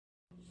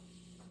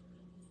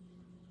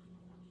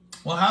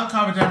Well, how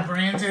coffee time,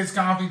 friends? It's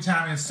coffee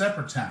time. It's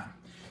supper time.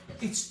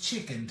 It's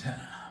chicken time.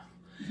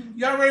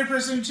 Y'all ready for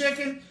some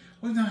chicken?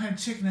 We've not had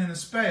chicken in a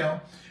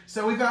spell.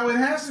 So we thought we'd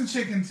have some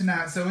chicken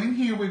tonight. So in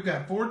here we've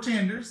got 4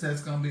 tenders.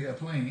 That's going to be a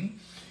plenty.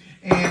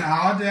 And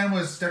all I done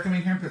was stuck them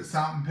in here and put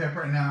salt and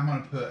pepper. And now I'm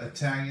going to put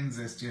Italian,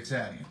 Zesty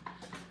Italian.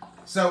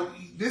 So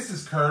this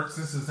is Kirk's.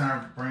 This is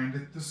our brand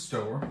at the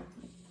store.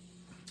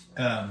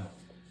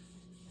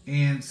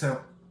 And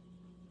so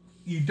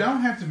you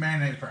don't have to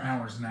marinate for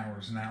hours and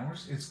hours and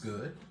hours. It's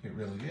good. It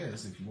really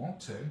is if you want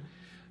to.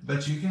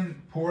 But you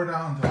can pour it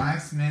on at the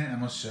last minute. I'm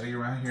going to show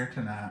you right here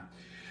tonight.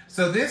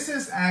 So this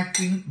is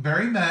acting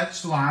very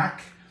much like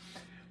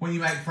when you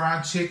make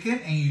fried chicken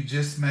and you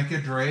just make a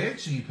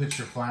dredge and you put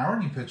your flour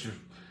and you put your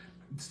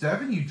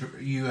stuff and you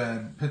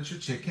put your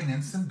chicken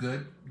in some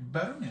good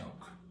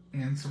buttermilk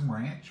and some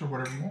ranch or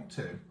whatever you want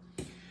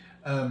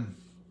to.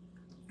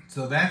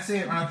 So that's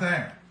it right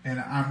there. And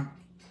I'm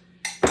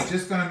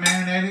just going to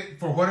marinate it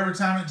for whatever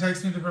time it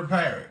takes me to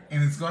prepare it.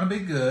 And it's going to be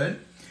good.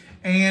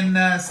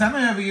 And some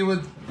of you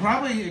would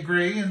probably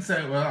agree and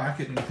say, well, I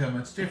couldn't tell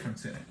much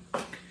difference in it.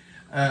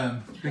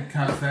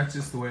 Because that's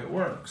just the way it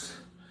works.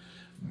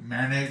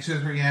 Marinate 2 or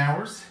 3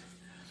 hours.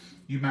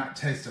 You might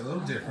taste a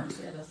little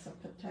different. Get us a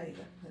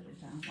potato. Put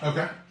it on.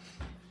 Okay.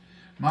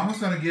 Mama's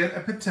going to get a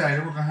potato.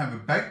 We're going to have a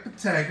baked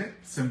potato,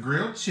 some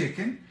grilled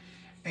chicken.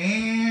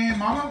 And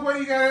Mama, what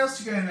do you got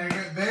else you got in there? You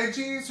got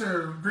veggies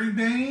or green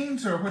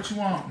beans or what you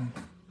want?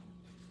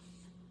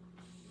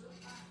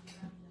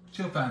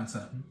 She'll find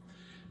something.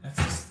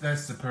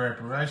 That's the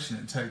preparation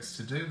it takes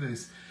to do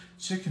these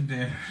chicken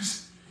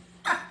dinners.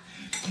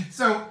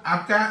 So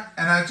I've got,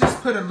 and I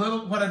just put a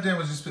little, what I did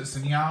was just put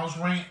some Y'all's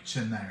Ranch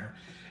in there.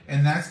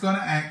 And that's going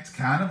to act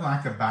kind of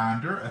like a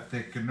binder, a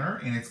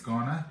thickener, and it's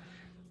going to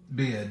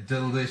be a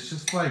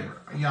delicious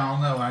flavor.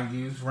 Y'all know I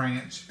use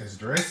ranch as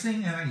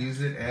dressing and I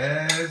use it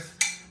as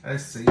a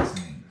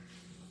seasoning.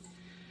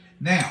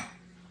 Now,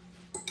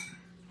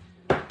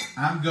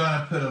 I'm going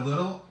to put a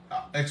little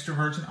extra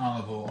virgin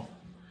olive oil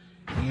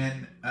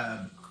in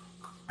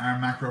our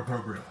Micro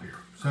Pro grill here.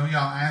 Some of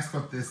y'all ask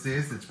what this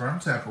is. It's from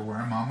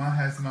Tupperware. Mama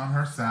has them on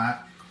her site.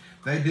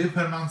 They do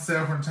put them on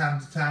sale from time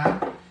to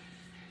time.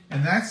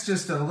 And that's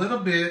just a little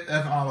bit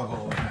of olive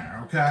oil in there,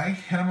 okay?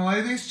 And I'm going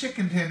to lay these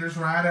chicken tenders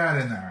right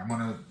out in there. I'm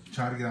going to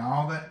try to get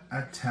all that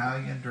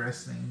Italian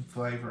dressing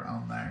flavor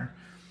on there.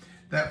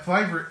 That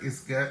flavor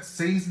is got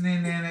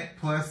seasoning in it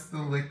plus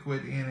the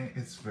liquid in it.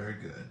 It's very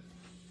good.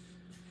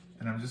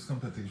 And I'm just going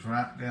to put these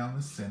right down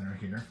the center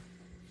here.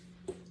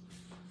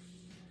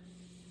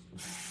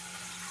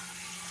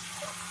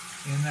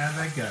 In there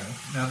they go.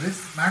 Now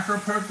this Micro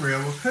Pro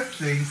grill will cook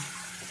these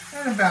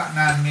in about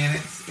 9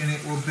 minutes and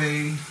it will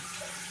be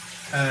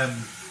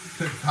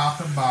cooked top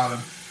and bottom,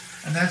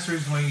 and that's the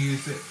reason we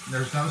use it.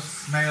 There's no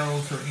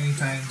smells or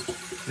anything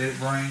that it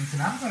brings.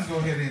 And I'm going to go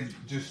ahead and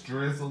just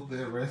drizzle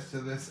the rest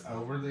of this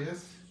over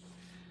this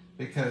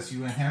because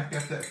you have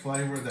got that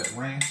flavor, that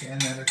ranch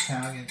and that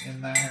Italian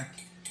in there,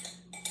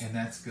 and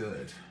that's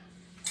good.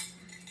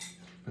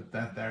 Put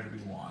that there to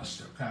be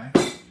washed, okay?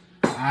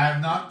 I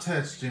have not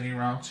touched any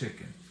raw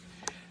chicken,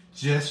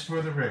 just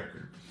for the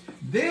record.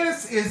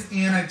 This is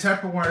in a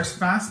Tupperware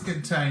spice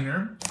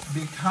container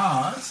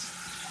because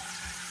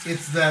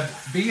it's the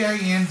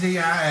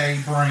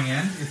Bandia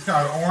brand. It's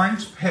called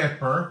Orange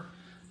Pepper,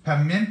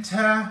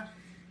 Pimenta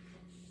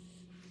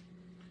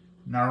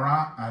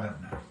Nara. I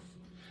don't know.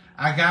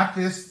 I got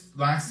this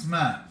last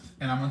month,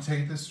 and I'm going to tell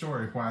you the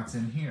story of why it's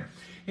in here.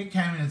 It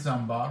came in its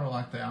own bottle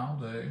like they all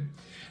do.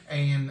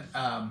 And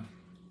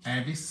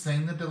Abby's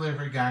seen the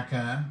delivery guy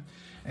come,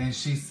 and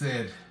she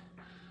said,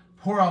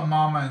 poor old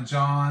Mama and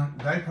John,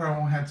 they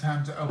probably won't have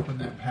time to open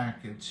that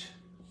package.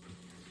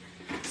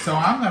 So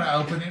I'm going to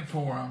open it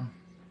for them.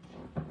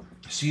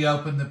 She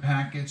opened the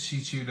package.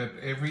 She chewed up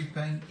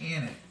everything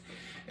in it,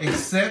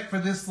 except for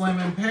this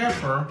lemon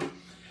pepper.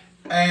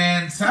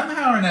 And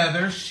somehow or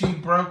another, she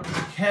broke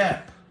the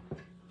cap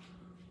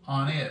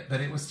on it. But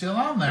it was still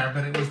on there,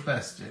 but it was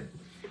busted.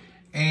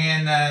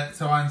 And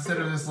so instead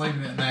of just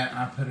leaving it in that,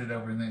 I put it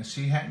over in this.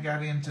 She hadn't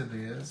got into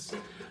this,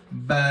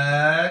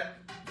 but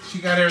she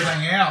got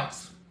everything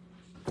else.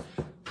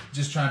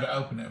 Just trying to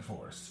open it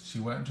for us. She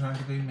wasn't trying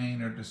to be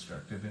mean or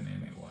destructive in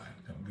any way.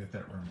 Don't get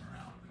that rumor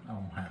out. I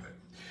won't have it.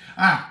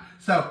 Alright,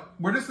 so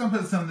we're just going to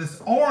put some of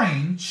this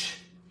orange,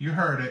 you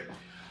heard it,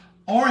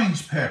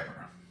 orange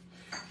pepper.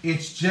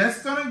 It's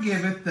just going to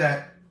give it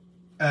that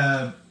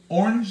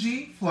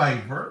orangey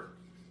flavor,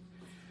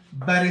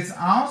 but it's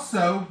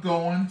also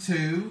going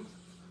to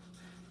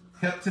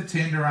help to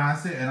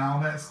tenderize it and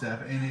all that stuff,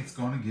 and it's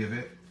going to give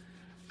it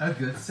a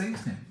good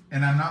seasoning.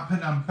 And I'm not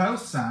putting it on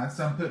both sides,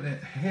 so I'm putting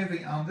it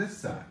heavy on this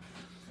side.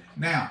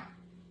 Now,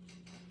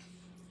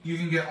 you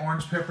can get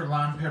orange pepper,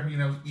 lime pepper. You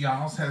know,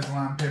 Y'all's has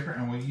lime pepper,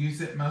 and we use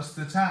it most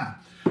of the time.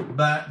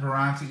 But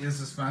variety is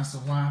the spice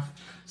of life.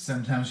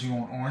 Sometimes you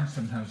want orange,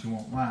 sometimes you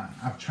want lime.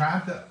 I've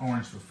tried the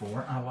orange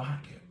before. I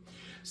like it.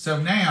 So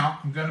now,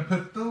 I'm going to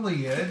put the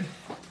lid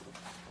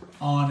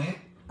on it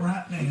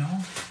right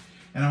now.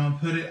 And I'm going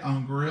to put it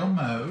on grill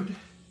mode.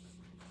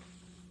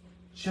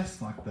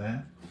 just like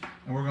that.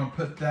 And we're going to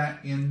put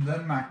that in the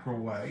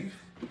microwave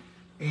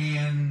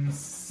and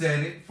set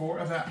it for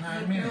about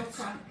 9 minutes.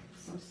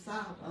 Some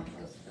salt on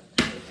those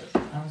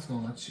potatoes. I was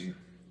going to let you.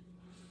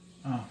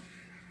 Oh.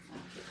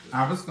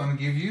 I was going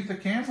to give you the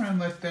camera and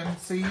let them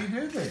see you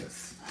do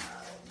this.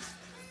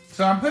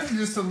 So I'm putting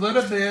just a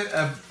little bit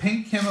of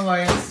pink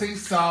Himalayan sea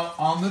salt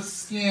on the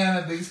skin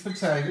of these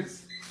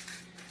potatoes.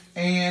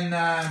 And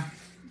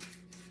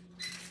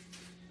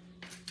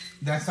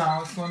that's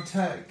all it's going to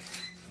take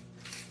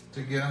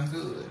to get them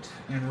good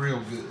and real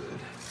good.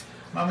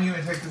 Mama, you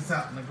want to take this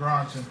out in the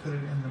garage and put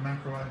it in the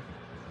microwave?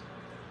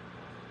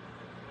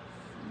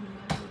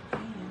 Yeah, you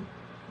can.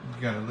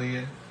 You got a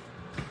lid?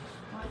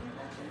 What did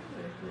I do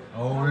with it?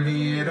 Oh,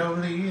 lid, oh,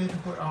 lid,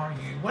 where are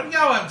you? What are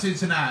y'all up to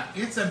tonight?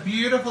 It's a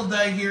beautiful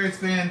day here. It's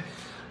been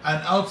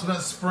an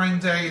ultimate spring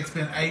day. It's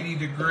been 80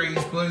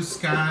 degrees, blue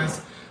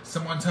skies.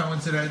 Someone told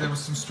me today there was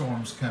some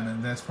storms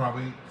coming. That's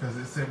probably because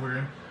it said we're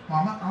in.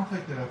 Mama, I'll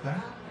take that up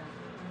there.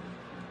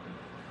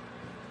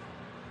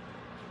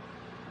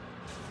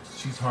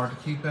 She's hard to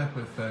keep up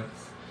with,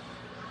 folks.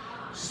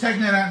 She's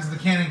taking that out into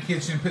the canning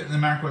kitchen and putting it in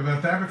the microwave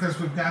up there because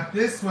we've got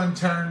this one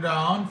turned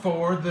on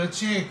for the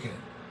chicken.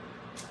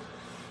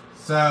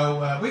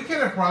 So we could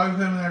have probably put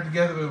them there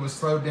together, but it would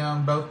slow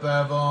down both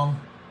of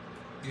them.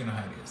 You know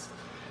how it is.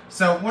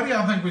 So what do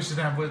y'all think we should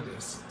have with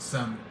this?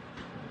 Some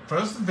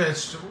frozen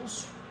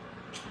vegetables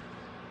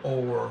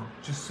or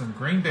just some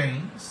green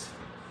beans.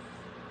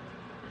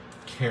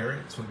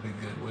 Carrots would be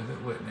good with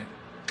it, wouldn't it?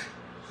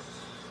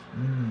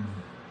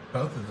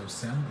 Both of those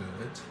sound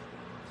good.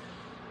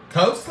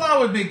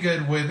 Coleslaw would be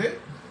good with it.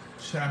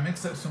 Should I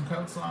mix up some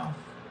coleslaw?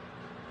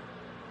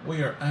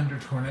 We are under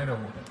tornado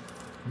warning.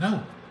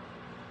 No.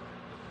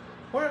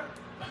 Where?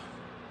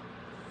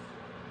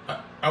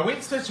 Are we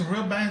expecting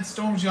real bad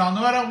storms? Y'all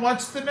know I don't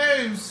watch the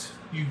news.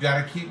 You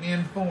got to keep me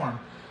informed.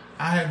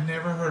 I have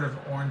never heard of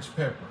orange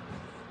pepper.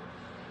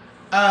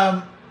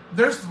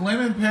 There's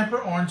lemon pepper,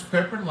 orange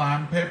pepper,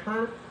 lime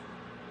pepper.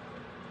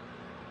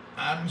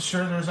 I'm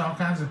sure there's all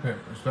kinds of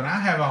peppers, but I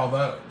have all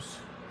those.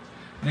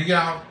 Now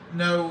y'all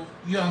know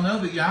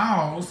that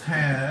y'all's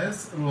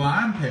has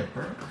lime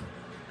pepper.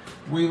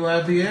 We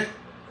love it.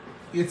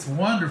 It's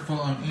wonderful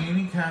on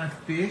any kind of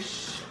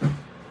fish.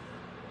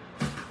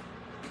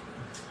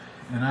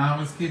 And I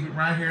always keep it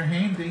right here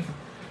handy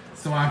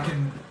so I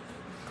can,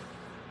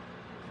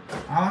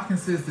 all I can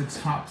see is the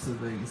tops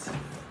of these.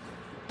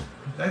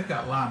 They've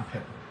got lime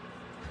pepper.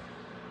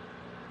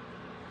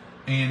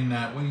 And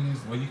we use,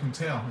 well, you can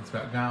tell it's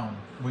about gone.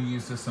 We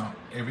use this on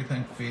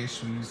everything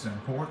fish. We use it on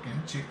pork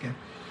and chicken.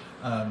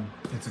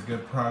 It's a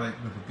good product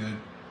with a good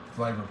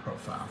flavor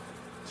profile.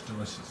 It's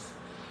delicious.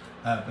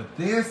 But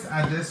this,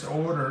 I just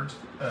ordered.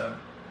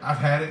 I've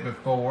had it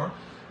before,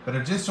 but I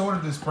just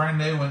ordered this brand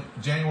new one,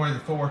 January the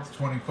 4th,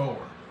 24.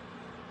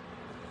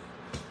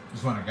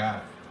 Is when I got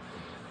it.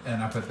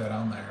 And I put that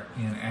on there,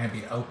 and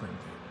Abby opened it.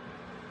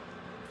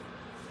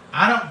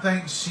 I don't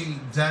think she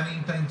done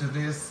anything to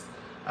this.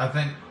 I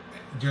think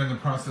during the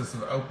process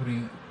of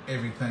opening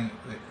everything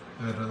that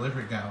the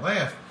delivery guy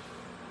left,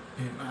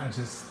 it might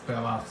just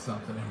fell off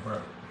something and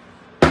broke.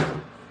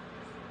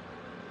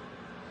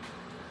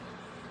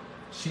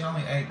 She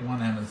only ate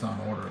one Amazon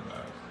order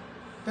though.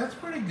 That's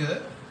pretty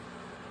good.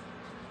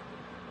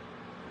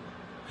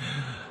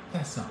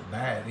 That's not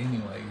bad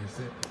anyway, is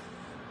it?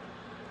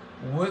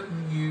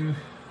 Wouldn't you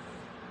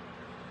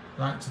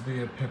like to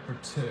be a pepper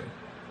too?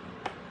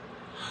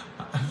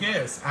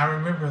 Yes, I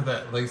remember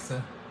that,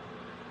 Lisa.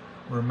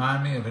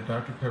 Remind me of a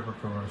Dr. Pepper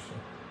commercial.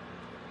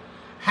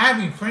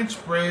 Having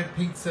French bread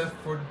pizza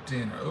for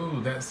dinner.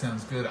 Ooh, that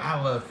sounds good.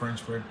 I love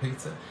French bread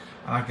pizza.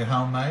 I like it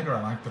homemade or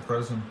I like the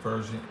frozen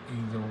version,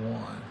 either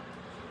one.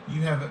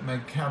 You haven't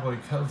made cowboy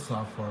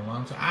coleslaw for a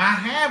long time. I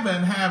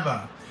haven't, have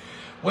I?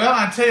 Well,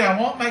 I tell you, I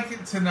won't make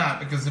it tonight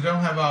because I don't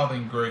have all the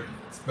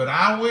ingredients. But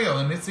I will,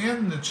 and it's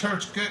in the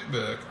church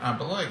cookbook, I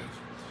believe.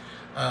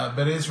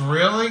 But it's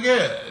really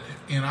good,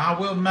 and I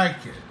will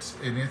make it.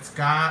 And it's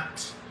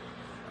got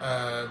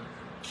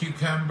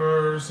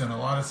cucumbers and a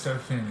lot of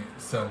stuff in it.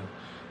 So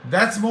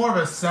that's more of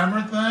a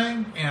summer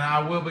thing, and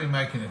I will be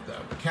making it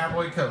though.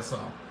 Cowboy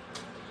coleslaw.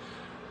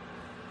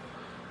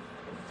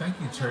 Thank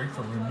you, Terry,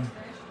 for remembering.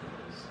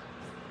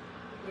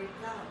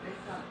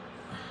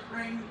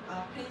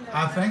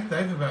 I think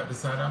they've about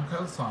decided on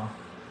coleslaw.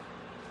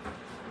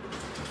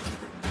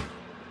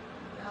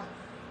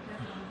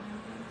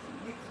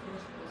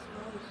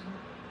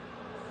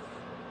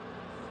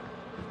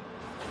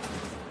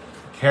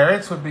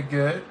 Carrots would be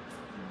good.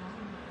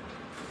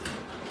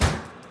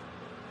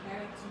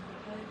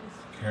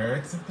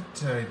 Carrots and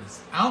potatoes.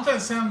 Don't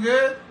that sound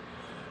good?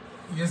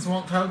 You just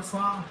want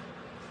coleslaw?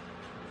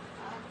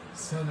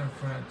 Southern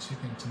fried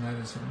chicken,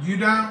 tomatoes. You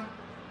don't?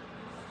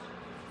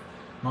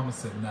 Mama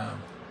said no.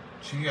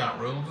 She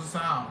outruled us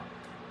all.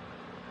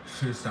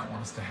 She just don't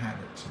want us to have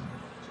it tonight.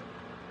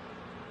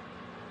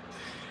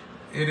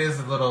 It is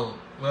a little,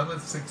 well,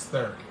 it's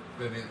 6:30,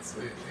 but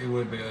it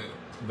would be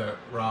the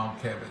raw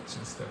cabbage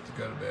and stuff to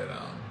go to bed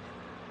on.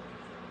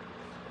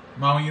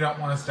 Mama, you don't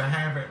want us to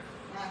have it?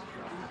 That's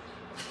right.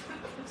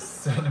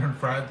 Southern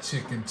fried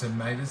chicken,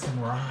 tomatoes,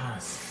 and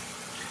rice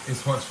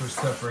is what's for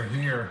supper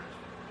here.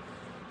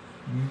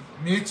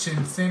 Mitch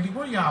and Cindy,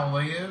 where y'all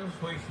live?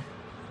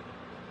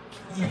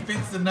 You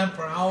fixing up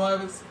for all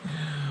of us?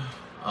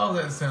 Oh,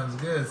 that sounds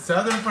good.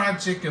 Southern fried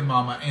chicken,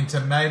 Mama, and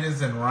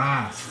tomatoes and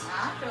rice.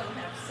 I don't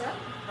have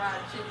Southern fried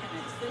chicken.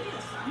 It's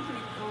this. I'm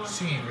going to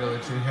She ain't really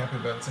too happy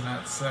about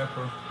tonight's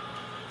supper.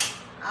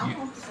 I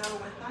want to go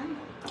with them.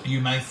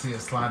 You may see a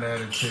slight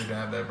attitude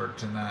out of her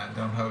tonight.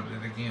 Don't hold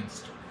it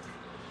against her.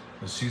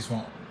 But she'd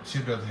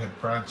rather have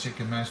fried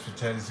chicken, mashed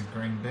potatoes, and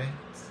green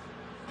beans.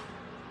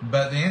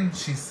 But then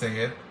she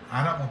said,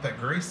 I don't want that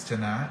grease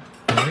tonight.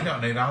 We don't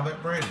need all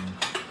that breading.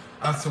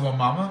 I said, well,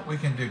 Mama, we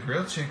can do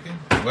grilled chicken.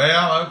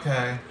 Well,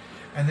 okay.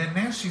 And then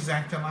now she's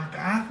acting like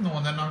I'm the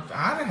one that knocked.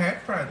 I'd have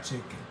had fried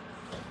chicken.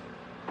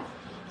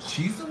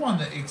 She's the one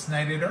that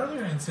ixnayed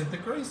earlier and said the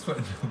grease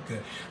wasn't no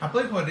good. I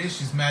believe what it is,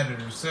 she's mad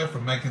at herself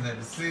for making that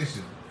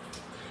decision.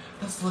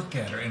 Let's look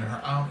at her in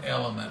her own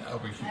element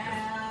over here.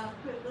 Now,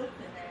 quit looking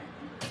at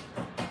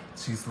me.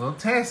 She's a little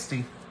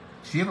testy.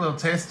 She's a little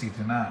testy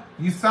tonight.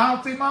 You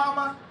salty,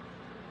 Mama?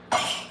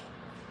 Oh,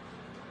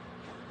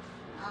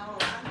 I'm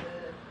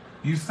good.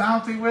 You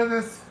salty with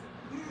us?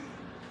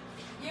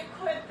 You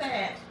quit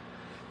that.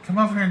 Come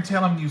over here and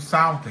tell them you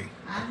salty.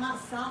 I'm not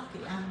salty.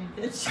 I'm in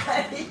good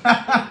shape.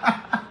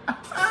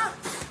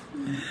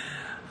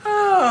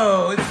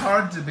 Oh, it's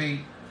hard to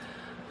be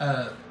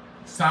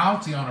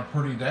salty on a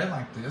pretty day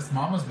like this.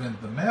 Mama's been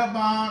to the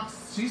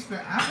mailbox. She's been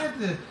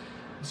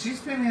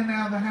in and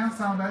out of the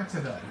house all day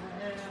today.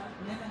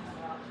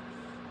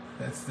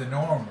 That's the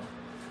normal.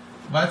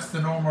 That's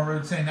the normal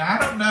routine. Now, I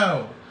don't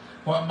know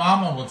what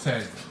Mama will tell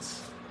you,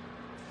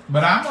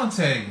 but I'm gonna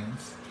tell you.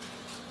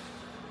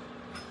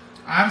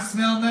 I'm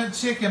smelling that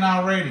chicken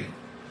already,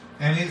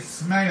 and it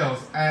smells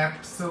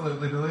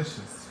absolutely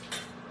delicious.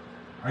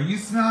 Are you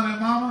smelling it,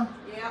 Mama?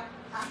 Yep,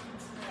 I can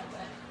smell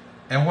that.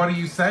 And what do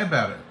you say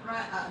about it?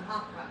 Right,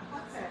 not right.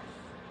 What's that?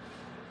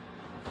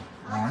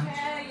 Orange?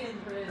 Italian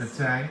dressing.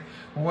 Italian.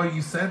 Well, what do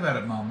you say about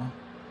it, Mama?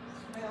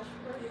 Smells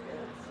pretty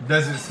good.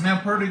 Does it smell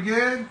pretty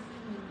good?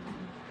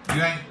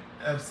 You ain't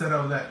upset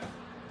over that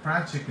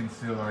fried chicken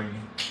still, are you?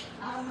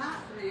 I'm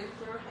not really if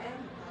we're having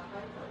it. I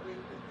think that we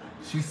could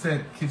think. She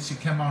said, could she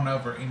come on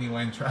over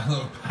anyway and try a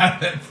little bite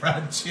of that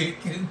fried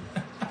chicken?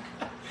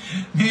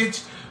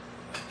 Mitch,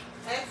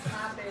 That's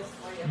my best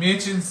way of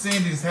Mitch and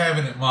Cindy's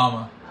having it,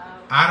 Mama. Oh.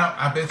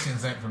 I bet you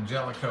ain't from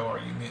Jellicoe, are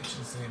you, Mitch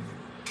and Cindy?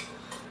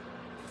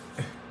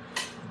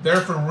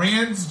 They're from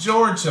Rennes,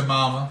 Georgia,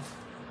 Mama.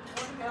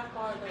 Wonder how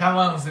far they How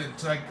long does it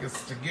take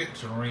us to get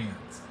to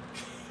Rennes?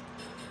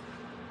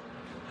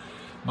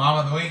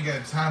 Mama, we ain't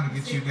got time to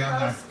get you down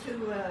there. Close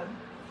to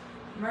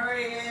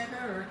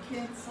Marietta or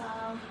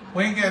Kensaw.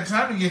 We ain't got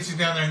time to get you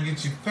down there and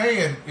get you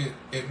fed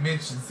at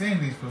Mitch and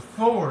Cindy's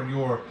before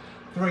your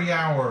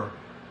 3-hour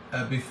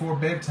before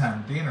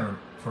bedtime dinner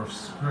for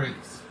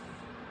Greece.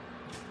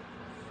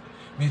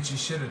 Mitch, you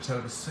should have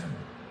told us sooner.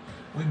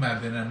 We might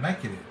have been able to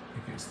make it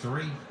if it's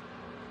 3.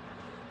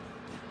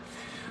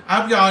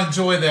 I hope y'all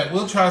enjoy that.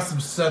 We'll try some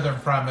Southern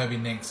Fry maybe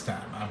next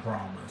time, I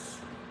promise.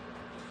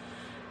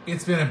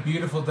 It's been a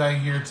beautiful day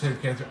here too,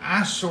 Catherine.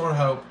 I sure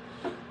hope.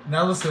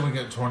 Notice that we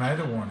got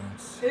tornado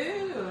warnings.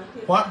 Ooh.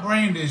 What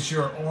brand is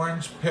your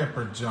orange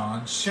pepper,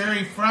 John?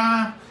 Sherry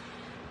Fry?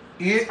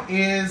 It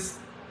is,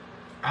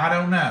 I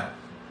don't know.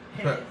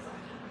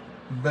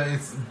 But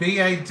it's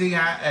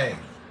BADIA.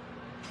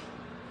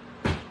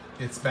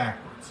 It's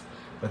backwards.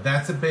 But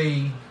that's a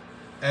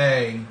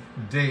BADIA.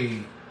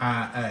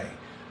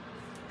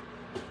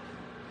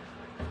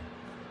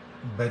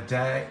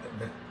 BADIA.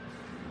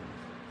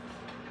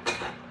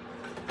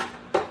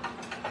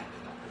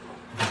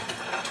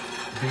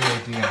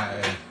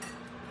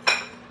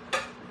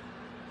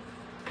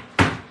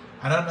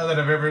 I don't know that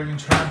I've ever even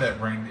tried that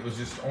brand. It was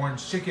just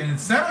orange chicken. And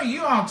some of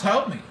you all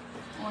told me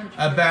Orange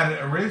about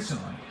it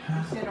originally.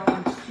 You said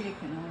orange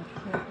chicken, orange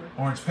pepper.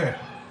 Orange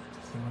pepper.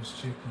 Orange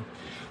chicken.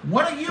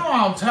 One of you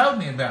all told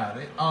me about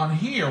it on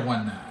here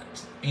one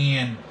night.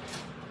 And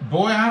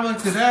boy, I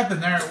looked it up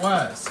and there it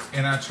was.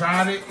 And I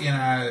tried it and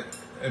I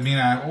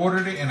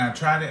ordered it and I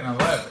tried it and I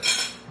love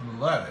it. I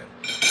love it.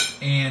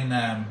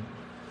 And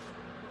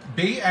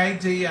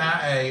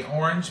BADIA,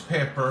 orange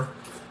pepper,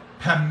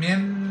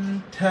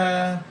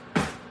 pimenta.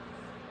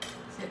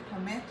 Is it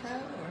pimento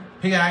or?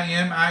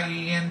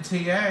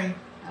 PIMIENTA.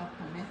 Oh,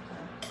 pimento.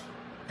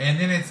 And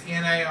then it's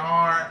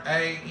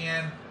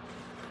NARANIA.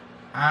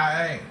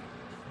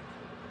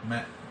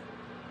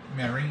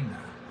 Marina.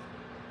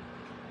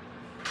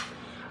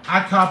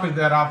 I copied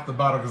that off the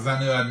bottle because I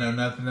knew I'd know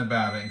nothing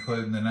about it,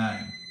 including the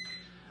name.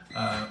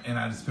 And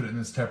I just put it in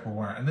this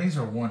Tupperware. And these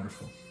are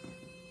wonderful.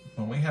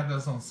 When we have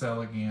those on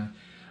sale again,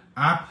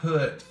 I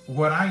put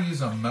what I use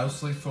them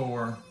mostly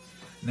for.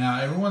 Now,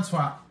 every once in a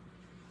while,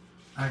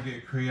 I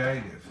get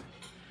creative.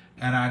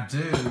 And I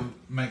do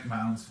make my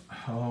own.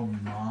 Oh,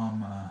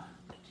 Mama.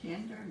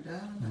 Tender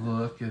donut.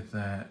 Look at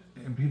that.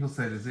 And people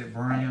say, is it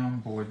brown?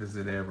 Boy, does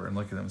it ever. And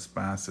look at them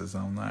spices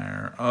on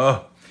there.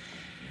 Oh.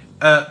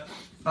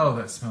 Oh,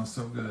 that smells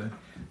so good.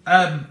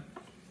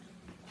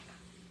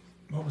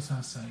 What was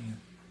I saying?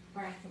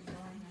 Bracket line.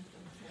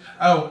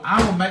 Oh,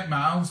 I will make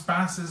my own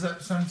spices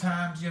up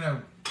sometimes. You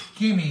know,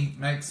 Kimmy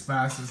makes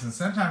spices, and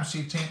sometimes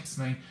she tempts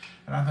me,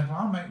 and I think, well,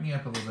 I'll make me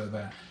up a little bit of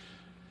that.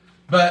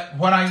 But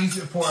what I use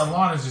it for a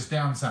lot is just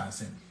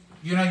downsizing.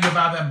 You know, you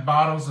buy them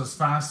bottles of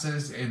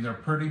spices, and they're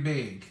pretty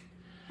big.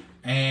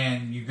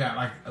 And you got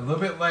like a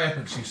little bit left,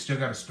 but you still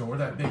got to store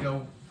that big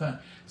old thing.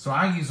 So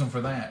I use them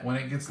for that. When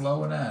it gets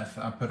low enough,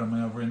 I put them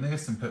over in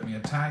this and put me a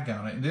tag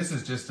on it. And this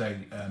is just a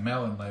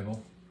melon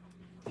label.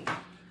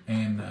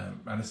 And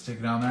I just stick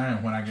it on there,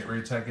 and when I get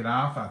ready to take it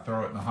off, I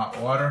throw it in the hot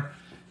water,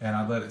 and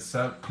I let it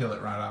soak, peel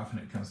it right off, and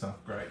it comes off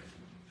great.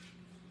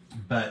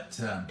 But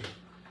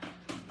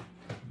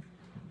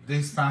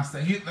these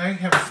spices, they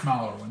have a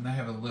smaller one. They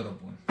have a little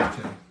one,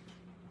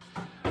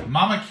 too.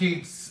 Mama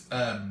keeps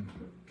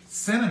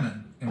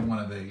cinnamon in one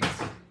of these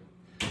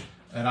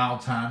at all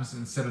times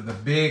instead of the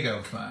big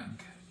old thing,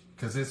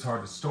 because it's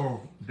hard to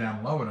store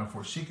down low enough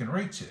where she can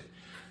reach it.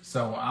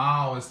 So I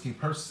always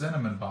keep her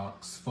cinnamon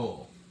box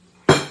full.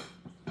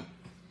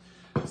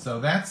 So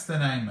that's the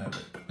name of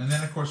it. And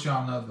then, of course,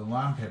 y'all know the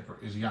lime pepper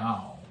is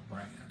Y'all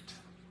brand.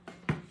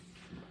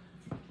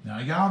 Now,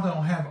 y'all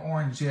don't have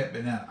orange yet,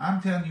 but now,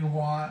 I'm telling you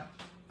what,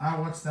 I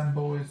watched them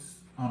boys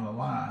on the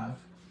live,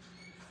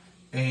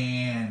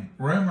 and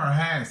rumor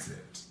has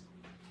it,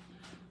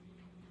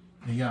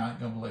 y'all ain't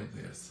gonna believe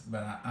this,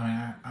 but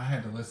I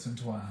had to listen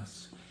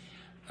twice.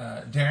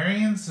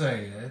 Darian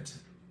said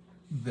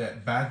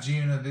that by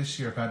June of this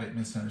year, if I didn't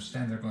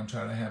misunderstand, they're going to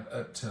try to have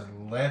up to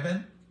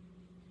 11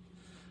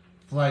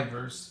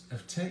 flavors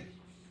of tea.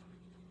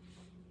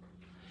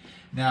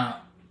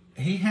 Now,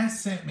 he has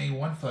sent me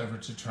one flavor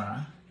to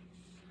try,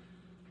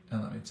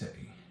 and let me tell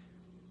you,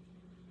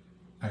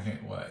 I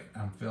can't wait.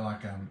 I feel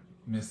like I'm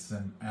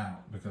missing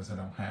out because I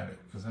don't have it,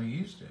 because I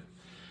used it.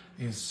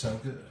 It's so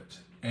good.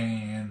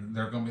 And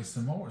there are going to be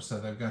some more. So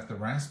they've got the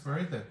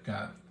raspberry, they've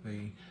got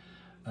the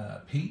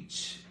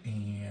peach,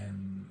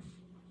 and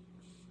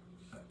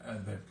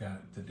they've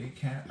got the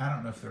decaf. I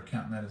don't know if they're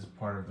counting that as a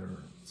part of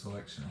their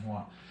selection or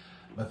what.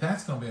 But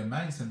that's going to be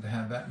amazing to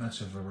have that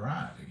much of a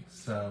variety.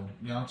 So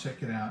y'all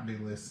check it out and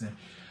be listening.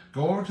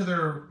 Go over to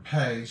their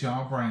page,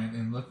 Y'all Brand,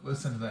 and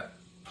listen to that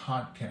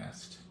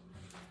podcast.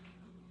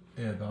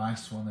 Yeah, the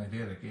last one they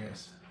did, I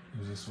guess. It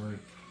was this week.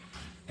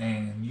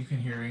 And you can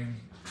hear him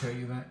tell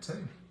you that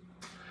too.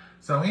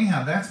 So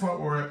anyhow, that's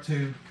what we're up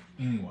to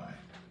anyway.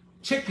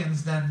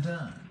 Chicken's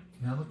done.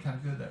 Now look how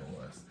good that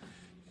was.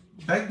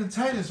 Baked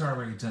potatoes are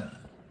already done.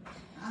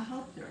 I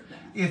hope they're done.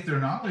 If they're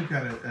not, we've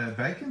got a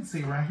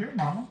vacancy right here,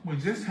 Mama. We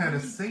just had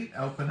a seat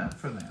open up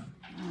for them.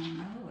 I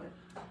know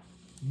it.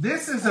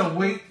 This is a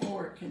week.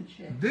 Fork and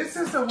chicken. This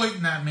is a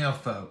weeknight meal,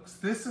 folks.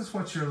 This is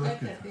what you're Take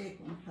looking that for. big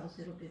one, because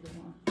it'll be the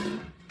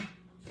one.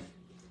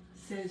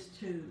 Says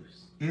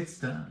twos. It's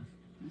done.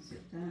 Is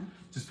it done?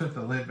 Just put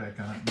the lid back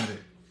on it, but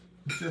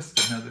it's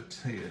just another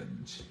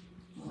tinge.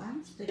 Well, I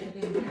can stick it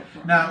in there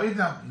for No, it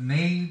don't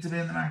need to be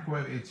in the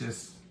microwave.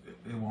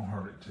 It won't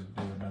hurt it to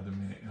do another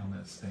minute on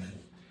that stand.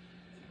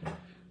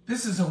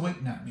 This is a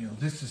weeknight meal.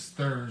 This is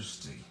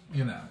Thursday,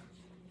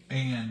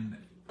 and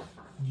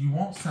you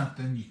want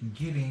something you can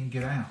get in,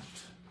 get out,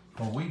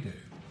 or we do.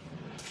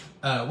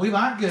 We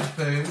like good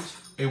food,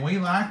 and we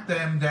like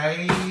them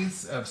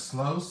days of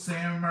slow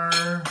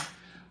simmer.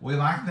 We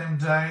like them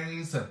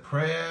days of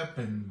prep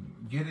and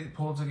get it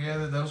pulled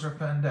together. Those are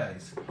fun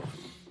days.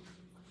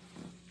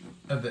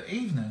 Of the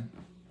evening,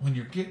 when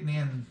you're getting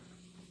in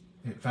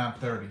at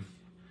 5:30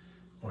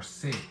 or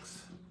 6,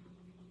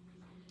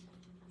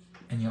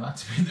 and you like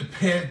to be in the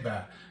bed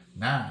by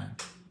 9,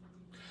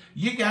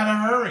 you gotta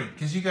hurry,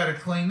 because you gotta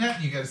clean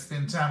up. You gotta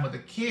spend time with the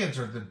kids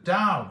or the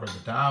dog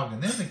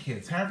and then the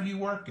kids, however you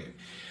work it.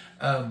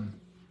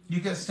 You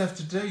got stuff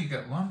to do. You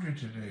got laundry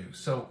to do.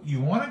 So you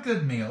want a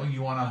good meal.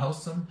 You want a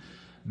wholesome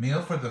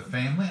meal for the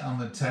family on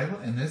the table,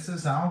 and this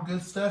is all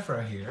good stuff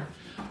right here.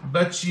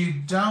 But you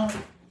don't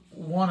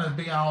want to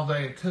be all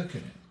day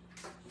cooking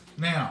it.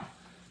 Now,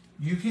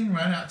 you can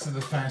run out to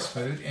the fast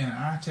food, and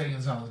I tell you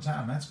this all the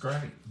time, that's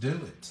great. Do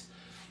it.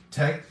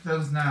 Take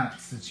those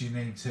nights that you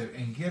need to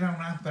and get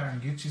on out there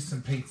and get you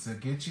some pizza,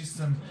 get you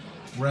some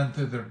run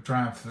through the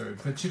drive-thru.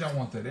 But you don't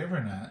want that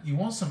every night. You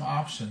want some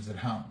options at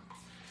home.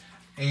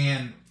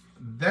 And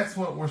that's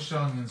what we're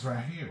showing you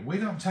right here. We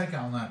don't take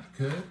all night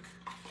to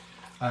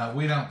cook.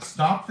 We don't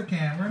stop the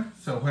camera.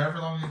 So however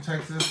long it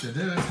takes us to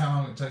do it, how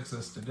long it takes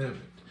us to do it.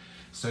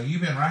 So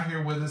you've been right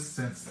here with us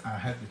since I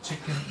had the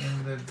chicken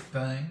in the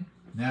thing.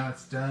 Now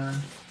it's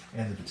done.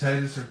 And the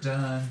potatoes are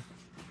done.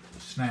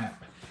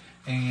 Snap.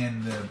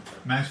 And the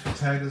mashed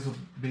potatoes will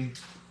be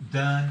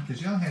done.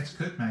 Because you only have to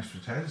cook mashed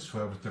potatoes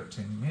 12 or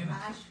 13 minutes.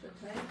 mashed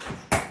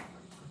potatoes.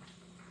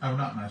 Oh,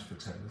 not mashed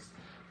potatoes.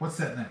 What's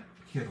that in that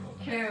kettle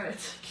over there?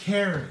 Carrots.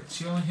 Carrots.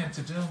 You only have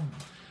to do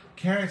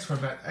carrots for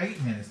about 8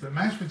 minutes. But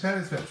mashed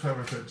potatoes about 12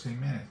 or 13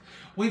 minutes.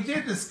 We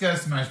did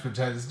discuss mashed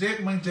potatoes,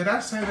 didn't we? Did I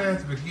say that at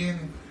the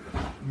beginning?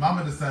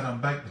 Mama decided on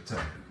baked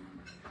potato.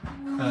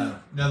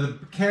 Now the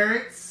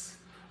carrots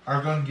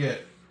are going to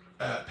get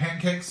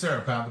pancake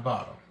syrup out of the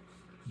bottle.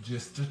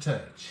 Just a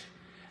touch.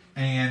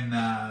 And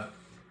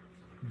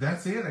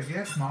That's it, I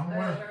guess, Mama.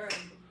 What? Butter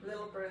and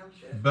little brown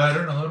sugar. Butter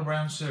and a little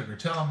brown sugar.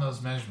 Tell them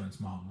those measurements,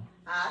 Mama.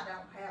 I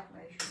don't have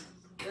measurements.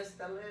 Just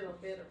a little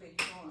bit of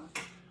each one.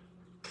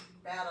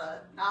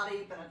 Not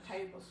even a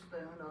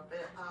tablespoon of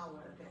it, all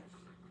of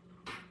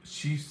it.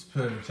 She's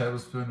put a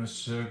tablespoon of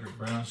sugar,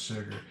 brown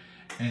sugar,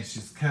 and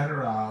she's cut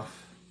her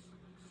off.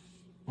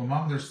 Well,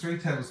 Mom, there's 3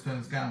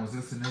 tablespoons gone. Was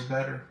this a new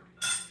butter?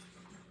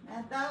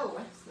 No,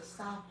 it's the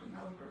soft and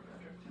over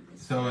butter.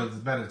 So it's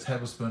about a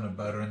tablespoon of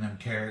butter and them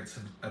carrots,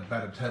 and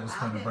about a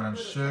tablespoon of brown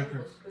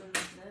sugar.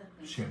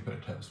 She didn't put a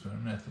tablespoon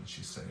of nothing,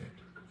 she said.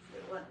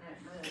 It wasn't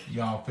that much.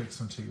 Y'all fix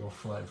them to your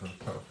flavor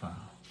profile.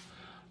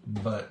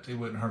 But it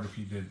wouldn't hurt if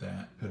you did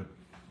that.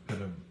 Put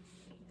a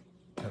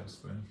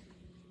tablespoon.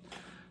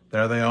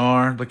 There they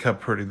are. Look how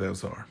pretty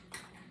those are.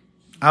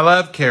 I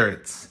love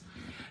carrots.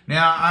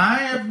 Now, I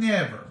have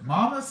never.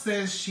 Mama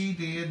says she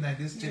did, and they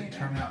just didn't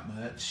turn out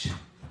much.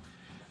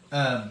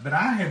 But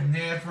I have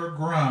never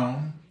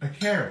grown a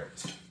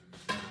carrot.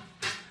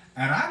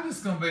 And I'm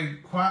just going to be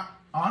quite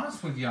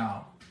honest with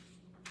y'all.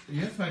 You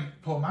have to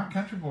pull my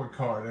country boy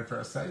card after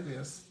I say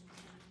this.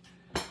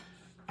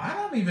 I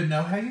don't even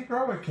know how you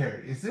grow a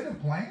carrot. Is it a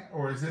plant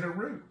or is it a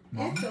root,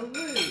 Mama? It's a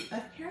root.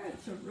 A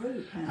carrot's a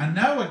root, honey. I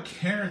know a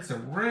carrot's a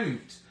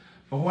root,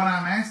 but what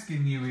I'm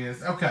asking you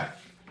is, okay,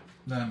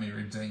 let me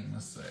redeem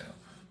myself.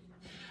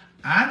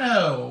 I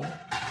know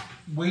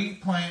we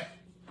plant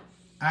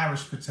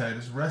Irish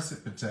potatoes,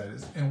 russet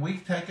potatoes, and we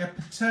take a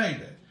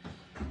potato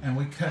and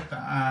we cut the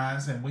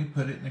eyes and we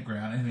put it in the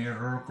ground and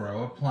it'll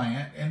grow a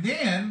plant, and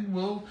then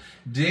we'll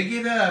dig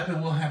it up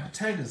and we'll have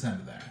potatoes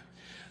under there.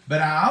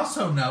 But I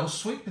also know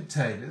sweet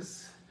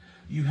potatoes,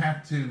 you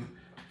have to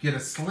get a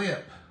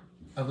slip,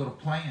 a little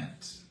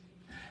plant,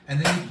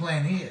 and then you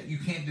plant it. You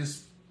can't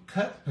just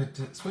cut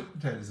sweet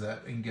potatoes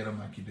up and get them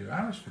like you do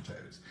Irish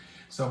potatoes.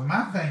 So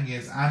my thing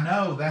is, I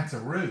know that's a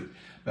root,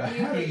 but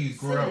how do you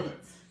grow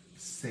it?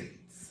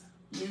 Seeds.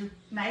 You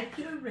make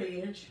your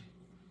ridge,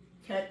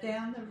 cut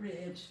down the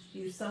ridge,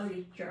 so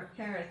your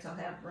carrots will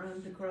have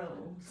room to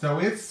grow. So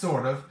it's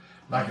sort of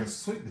like a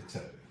sweet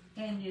potato.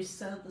 And you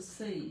sow the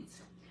seeds.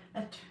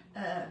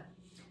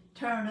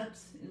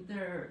 Turnips, they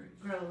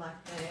grow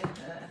like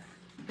that.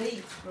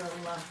 Beets grow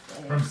like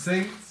that. From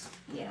seeds?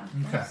 Yeah,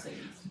 okay. from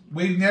seeds.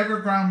 We've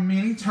never grown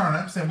many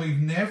turnips, and we've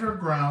never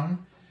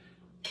grown,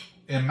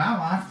 in my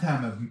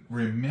lifetime of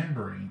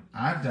remembering,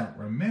 I don't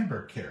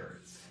remember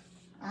carrots.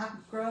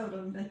 I've grown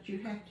them, but you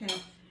have to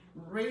have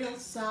real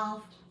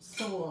soft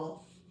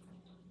soil.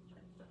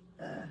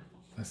 A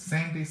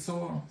sandy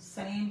soil?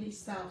 Sandy,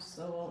 soft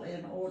soil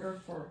in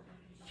order for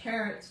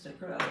carrots to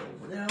grow.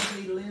 There'll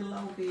be little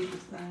old bitty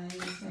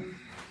things and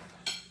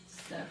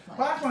stuff like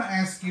Well, I that. want to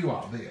ask you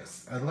all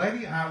this. A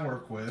lady I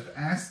work with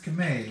asked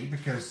me,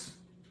 because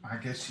I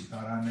guess she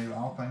thought I knew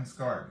all things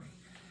gardening,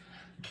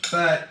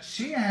 but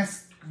she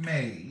asked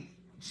me,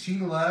 she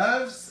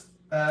loves,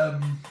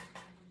 well,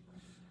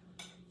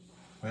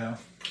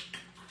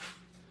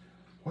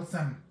 what's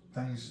them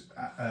things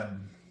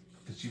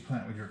that you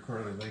plant with your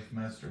curly leaf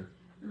mustard?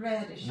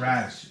 Radishes.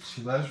 Radishes.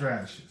 She loves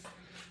radishes.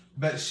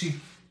 But she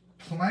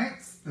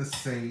plants the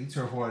seeds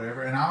or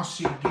whatever, and all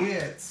she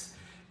gets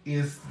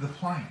is the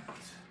plant.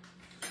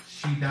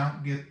 She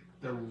don't get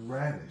the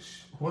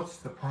radish. What's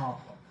the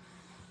problem?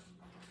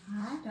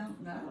 I don't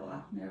know.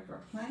 I've never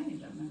planted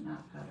them and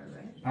not had a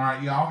radish. All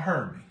right, y'all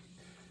heard me.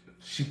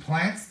 She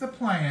plants the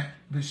plant,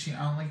 but she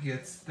only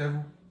gets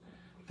the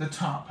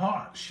top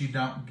part. She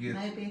don't get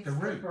Maybe it's the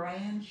root.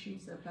 brand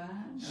she's a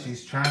buying.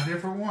 She's tried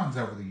different ones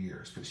over the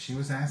years, but she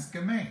was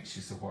asking me. She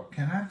said, "What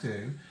can I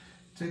do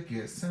to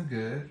get some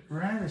good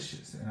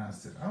radishes?" And I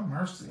said, "Oh,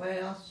 mercy."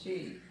 Well,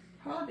 she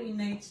probably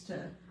needs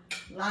to,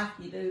 like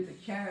you do the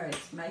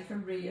carrots, make a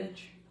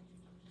ridge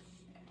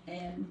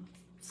and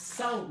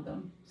sow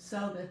them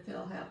so that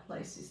they'll have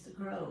places to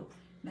grow.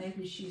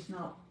 Maybe she's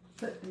not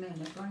put them in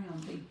the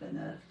ground deep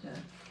enough to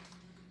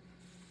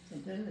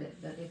do it.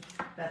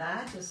 But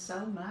I just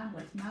sow mine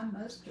with my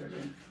mustard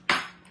and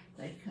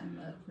they come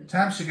up with.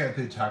 Time she got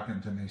through talking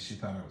to me, she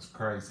thought I was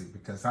crazy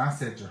because I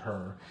said to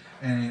her,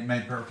 and it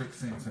made perfect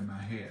sense in my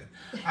head.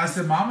 I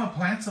said, "Mama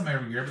plants them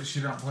every year, but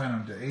she don't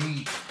plant them to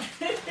eat."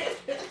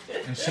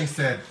 And she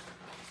said,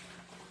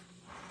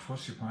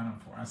 "What's she planting them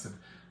for?" I said,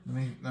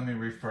 let me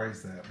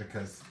rephrase that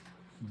because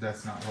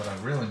that's not what I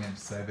really meant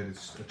to say, but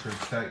it's a true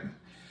statement.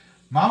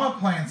 Mama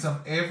plants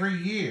them every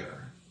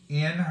year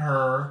in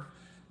her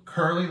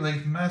curly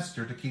leaf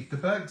mustard to keep the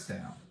bugs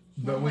down.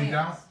 But we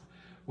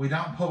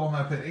don't pull them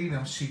up and eat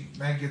them. She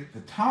may get the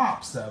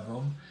tops of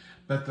them,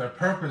 but the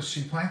purpose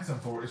she plants them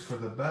for is for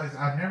the bugs.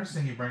 I've never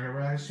seen you bring a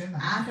radish in the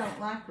house. I don't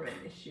like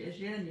radishes.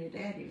 You and your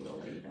daddy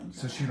will eat them.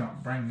 So she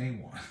don't bring me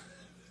one.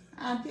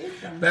 I did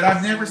bring But you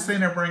I've never some.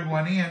 seen her bring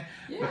one in.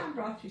 Yeah, I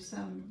brought you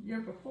some year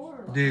before.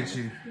 Did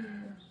you?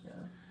 Years ago.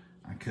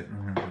 I couldn't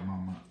remember,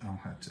 Mama. I'll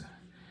have to.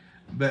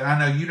 But I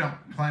know you don't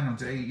plant them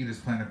to eat. You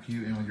just plant a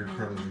few in with your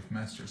curly leaf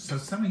mustard. So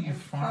some of you And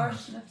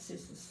farmers, parsnips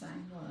is the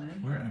same way.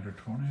 we're under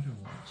tornado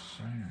watch.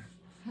 There.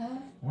 Huh?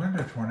 We're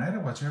under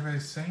tornado watch.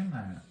 Everybody's saying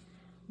that.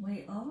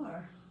 We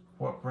are.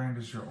 What brand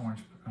is your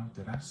orange? Oh,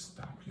 did I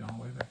stop you all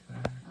the way back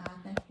there? I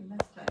think you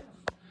must have.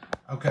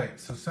 Okay,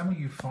 so some of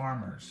you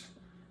farmers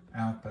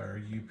out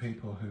there, you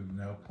people who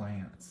know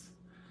plants,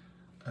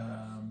 looks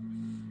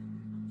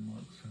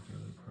like a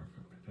really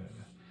perfect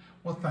potato.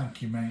 Well,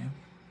 thank you, ma'am.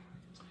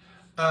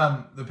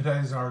 The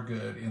potatoes are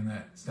good in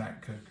that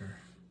stack cooker.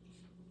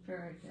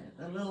 Very good.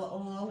 A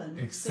little oil and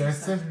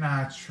Excessive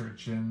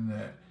nitrogen,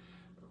 that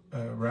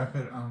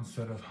rapid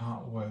onset of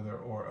hot weather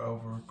or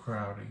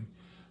overcrowding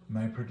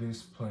may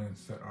produce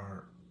plants that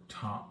are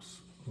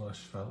tops lush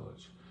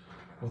foliage.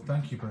 Well,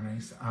 thank you,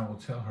 Bernice. I will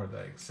tell her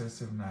that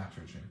excessive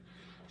nitrogen.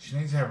 She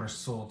needs to have her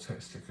soil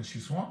tested because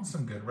she's wanting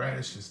some good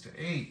radishes to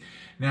eat.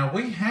 Now,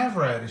 we have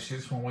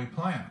radishes when we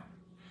plant them,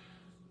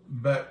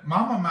 but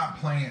Mama might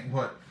plant,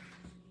 what,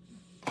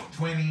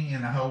 20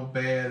 in a whole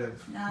bed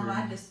of... No,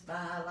 I just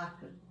buy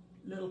like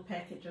a little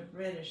package of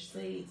reddish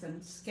seeds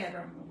and scatter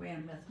them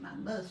around with my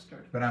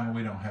mustard. But I mean,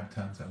 we don't have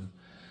tons of them.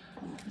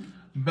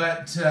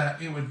 But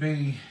it would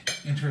be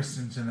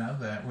interesting to know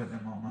that,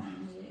 wouldn't it, Mama?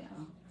 Yeah.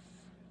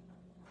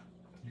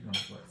 You're going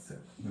to bless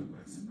it.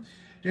 Bless it.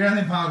 Dear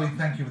Heavenly Father, we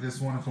thank you for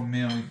this wonderful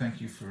meal. We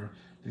thank you for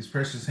these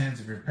precious hands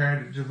of your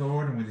prepared, dear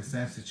Lord, and we just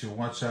ask that you'll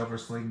watch over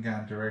us, lead and guide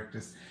and direct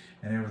us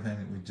in everything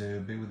that we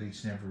do. Be with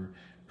each and every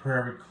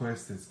prayer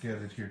request that's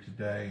gathered here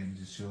today, and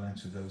just you'll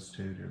answer those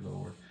too, dear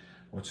Lord.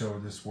 Watch over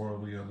this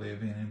world we are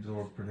living in, and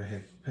Lord, put a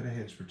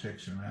hedge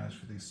protection around us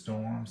for these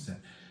storms, and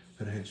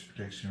put a hedge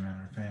protection around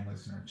our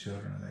families and our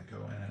children as they go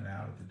in and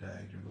out of the day.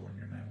 Dear Lord, in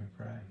your name we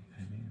pray.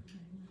 Amen.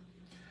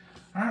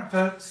 All right,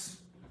 folks.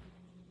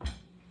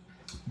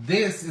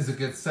 This is a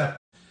good supper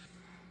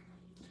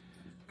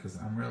because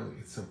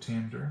it's so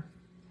tender.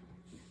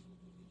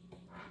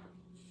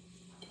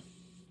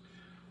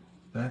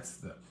 That's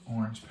the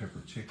orange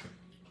pepper chicken.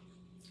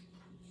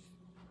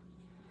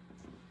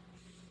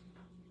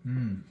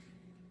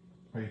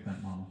 What do you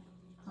think, Mama?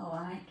 Oh,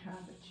 I ain't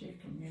tried the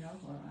chicken. You know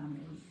what I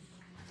mean.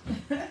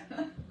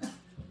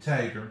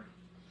 Tater.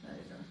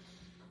 Later.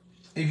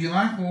 If you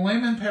like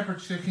lemon pepper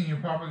chicken, you're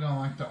probably going to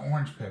like the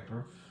orange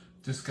pepper.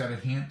 Just got a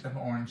hint of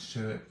orange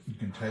to it. You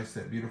can taste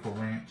that beautiful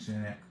ranch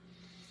in it.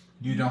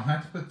 You don't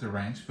have to put the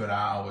ranch, but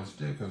I always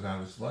do because I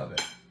just love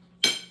it.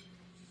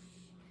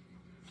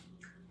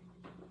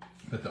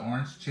 But the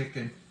orange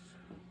chicken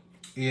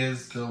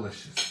is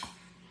delicious.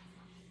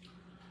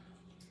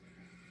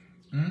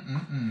 It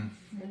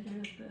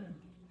is good.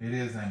 It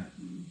is, ain't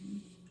it? Mm-hmm.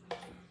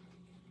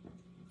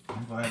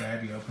 I'm glad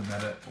Abby opened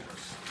that up for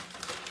us.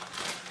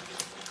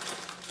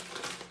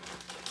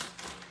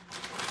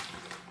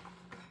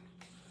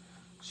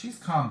 She's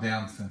calmed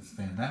down since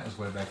then. That was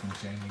way back in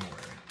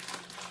January.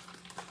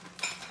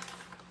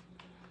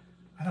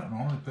 I don't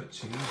normally put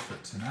cheese,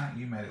 but tonight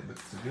you made it look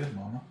so good,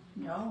 Mama.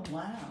 Oh,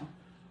 wow.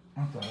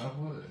 I thought I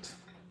would.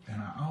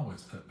 And I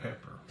always put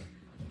pepper.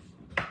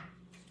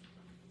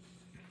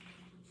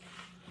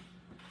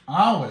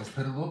 I always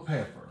put a little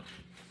pepper.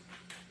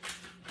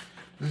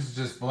 This is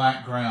just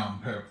black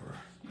ground pepper.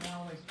 I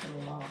always put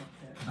a lot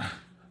of pepper.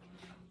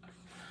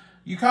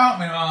 You caught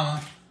me,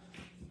 Mama.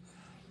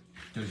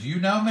 Because you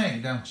know me,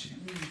 don't you?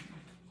 Mm.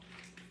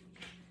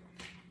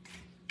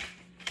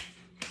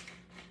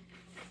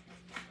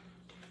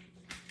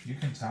 You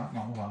can talk,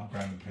 Mama, while I'm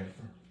grabbing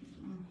pepper.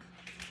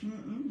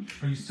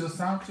 Mm-mm. Are you still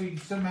salty? Are you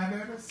still mad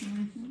at us?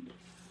 Mm-hmm.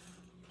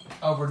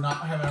 Over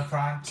not having a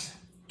fried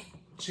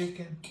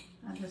chicken?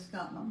 I just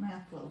got my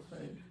mouth full of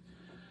food.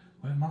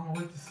 Well, Mama,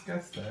 we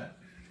discussed that.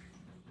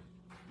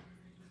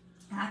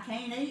 I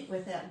can't eat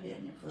without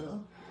getting it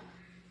full.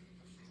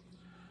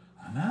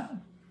 I know.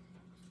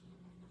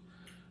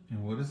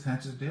 And we'll just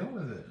have to deal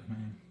with it. I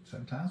mean,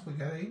 sometimes we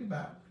gotta eat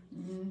about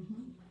it.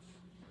 Mm-hmm.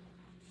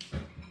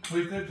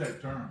 We could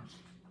take turns.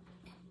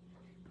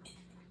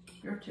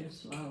 You're too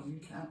slow. You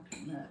talk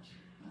too much.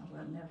 I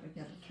would never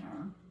get a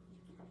turn.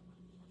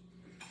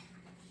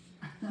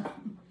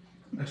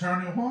 A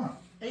turn in what?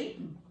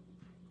 Eating.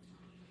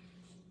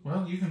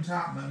 Well, you can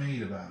talk and let me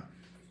eat about it.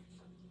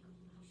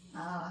 Oh,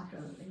 I'd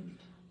rather eat.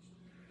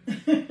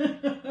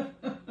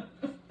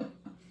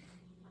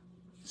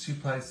 She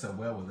plays so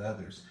well with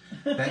others.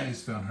 That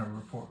used to be on her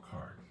report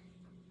card.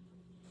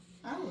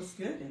 I was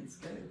good in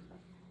school.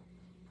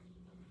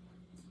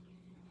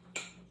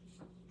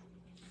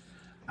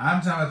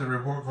 I'm talking about the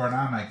report card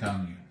I make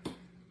on you.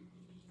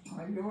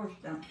 Oh, yours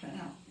don't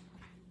count.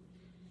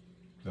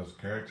 Those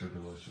carrots are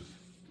delicious.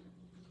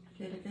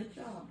 Did a good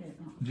job, didn't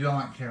I? Do you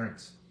like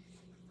carrots?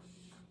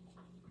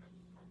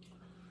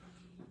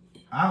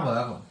 I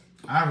love them.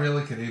 I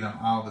really could eat them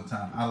all the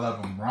time. I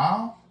love them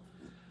raw.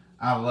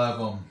 I love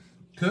them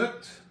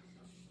cooked.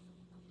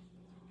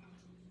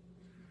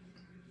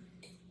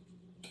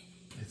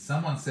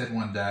 Someone said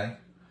one day,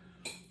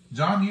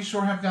 John, you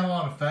sure have got a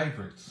lot of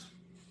favorites.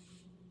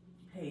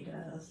 He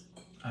does.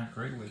 I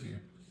agree with you.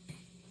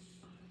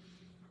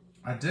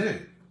 I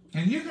do.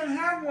 And you can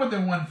have more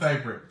than one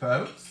favorite,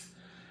 folks.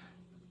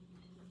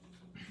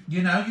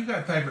 You know, you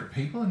got favorite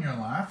people in your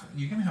life.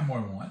 You can have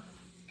more than one.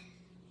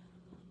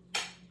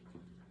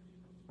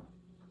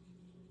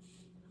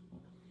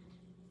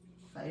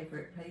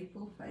 favorite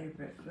people,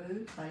 favorite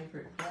food,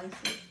 favorite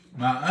places.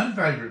 My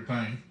unfavorite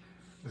thing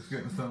is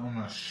getting something on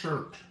my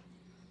shirt.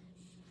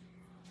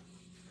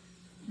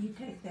 You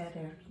take that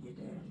after your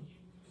daddy.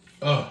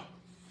 Ugh.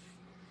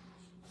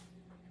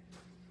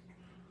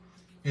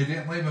 It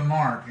didn't leave a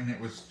mark, and it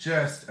was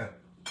just a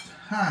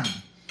tiny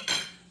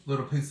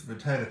little piece of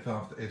potato fell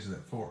off the edge of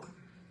that fork.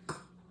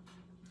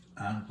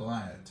 I'm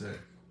glad, too.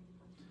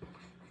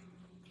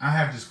 I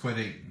have just quit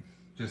eating.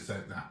 Just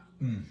like that.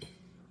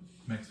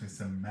 Makes me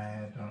so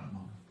mad, don't it,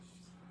 Mama?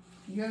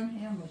 You and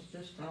him was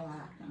just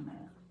alike on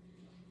that.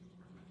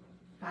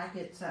 If I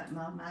get something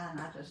on mine,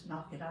 I just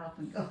knock it off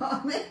and go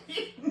on with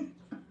it.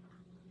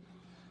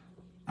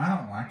 I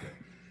don't like it.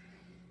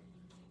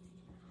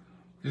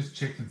 This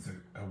chicken's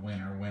a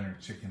winner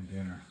chicken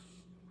dinner.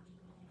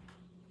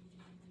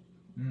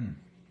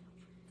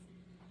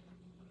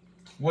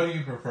 What do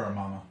you prefer,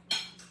 Mama?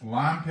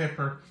 Lime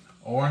pepper,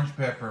 orange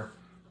pepper,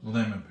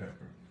 lemon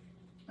pepper?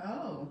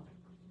 Oh,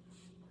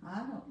 I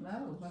don't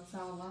know what's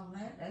all on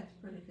that. That's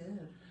pretty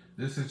good.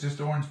 This is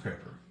just orange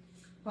pepper.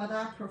 What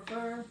I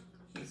prefer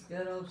is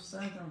good old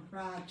Southern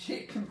fried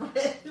chicken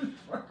bread and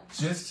fries.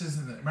 Just as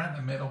right in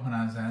the middle when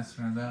I was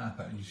asking her that, I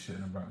thought you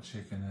shouldn't have brought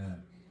chicken up.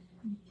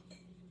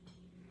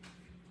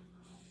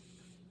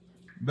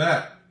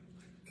 But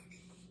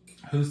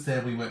who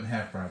said we wouldn't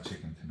have fried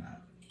chicken tonight?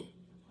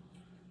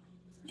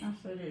 I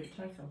said it'd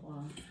take a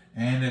while.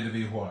 And it'd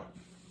be what?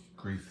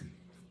 Greasy.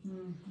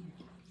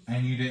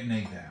 And you didn't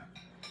need that.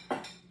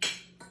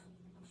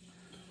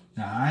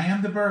 Now I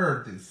am the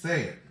bird that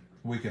said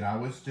we could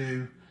always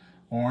do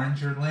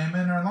orange or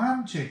lemon or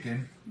lime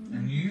chicken,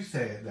 and you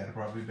said that'd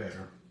probably be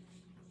better.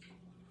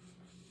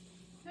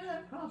 Yeah,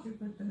 it probably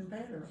would have been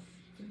better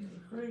to get the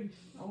grease,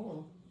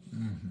 oil.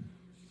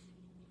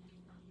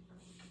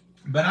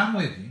 But I'm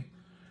with you.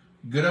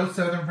 Good old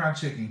Southern fried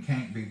chicken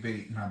can't be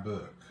beat in my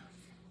book.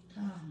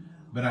 Oh, no.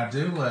 But I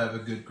do love a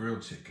good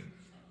grilled chicken.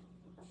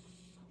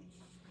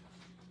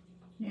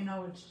 You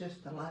know, it's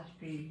just the last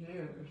few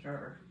years,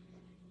 or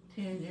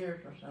 10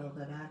 years or so,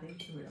 that I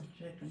eat grilled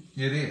chicken.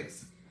 It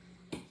is.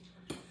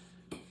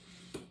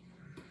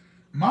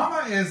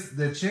 Mama is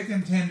the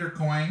chicken tender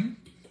queen.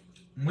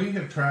 We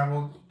have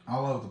traveled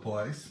all over the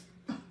place.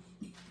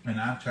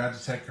 And I've tried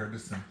to take her to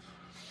some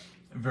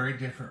very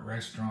different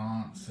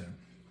restaurants.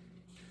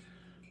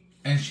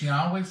 And she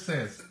always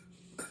says,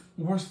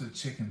 where's the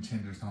chicken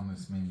tenders on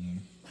this menu?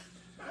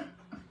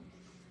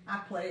 I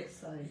play it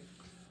safe.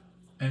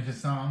 And if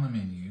it's not on the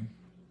menu,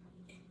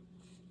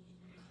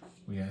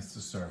 we ask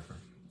the server,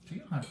 do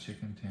you have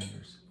chicken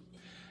tenders?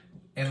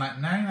 And like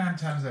 99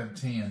 times out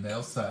of 10,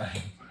 they'll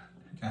say,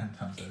 9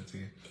 times out of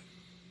 10,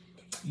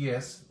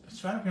 yes,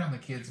 it's right up here on the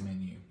kids'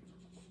 menu.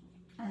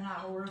 And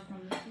I order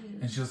from the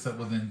kids. And she'll say,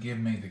 well, then give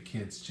me the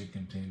kids'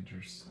 chicken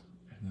tenders.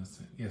 And they'll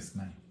say, yes,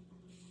 ma'am.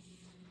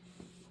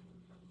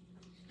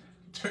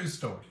 True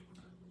story.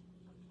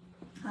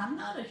 I'm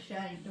not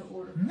ashamed to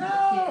order from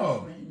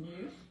No. the kids'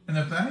 menu. And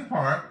the funny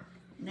part,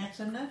 And that's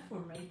enough for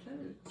me,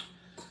 too.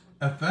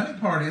 a funny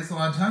part is a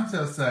lot of times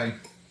they'll say,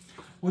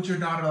 would your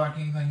daughter like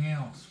anything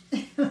else?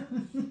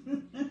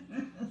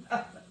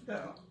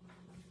 No.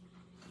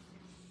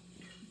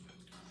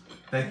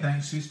 They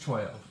think she's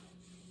 12.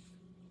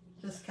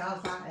 Just because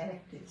I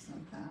act it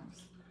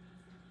sometimes.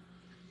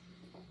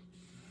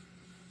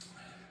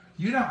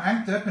 You don't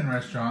act up in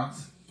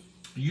restaurants.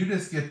 You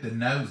just get the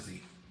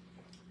nosy.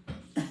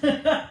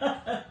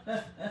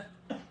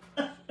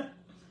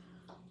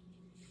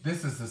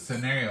 This is a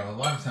scenario a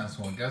lot of times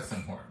when we go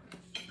somewhere.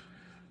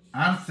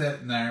 I'm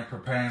sitting there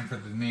preparing for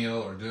the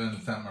meal or doing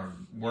something or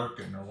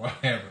working or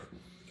whatever.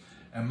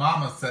 And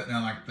Mama's sitting there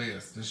like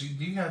this. Do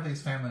you have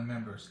these family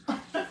members?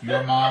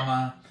 Your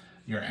mama,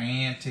 your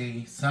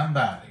auntie,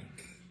 somebody.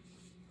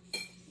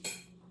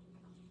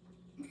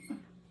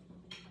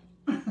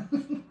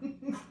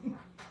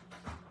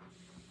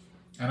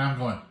 And I'm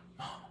going,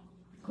 Mama,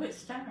 Quit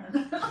staring.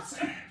 I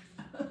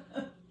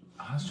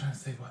was trying to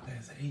see what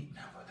they's eating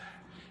over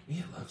there.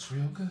 It looks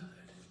real good.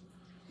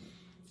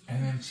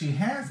 And then she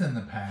has in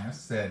the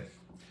past said,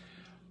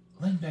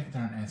 lean back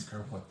there and ask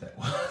her what that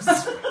was.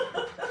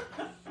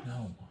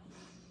 No.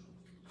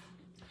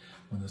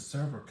 When the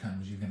server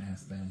comes, you can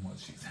ask them what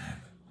she's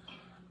having.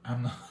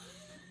 I'm not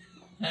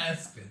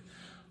asking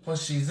what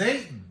she's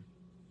eating.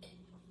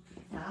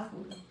 I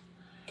would.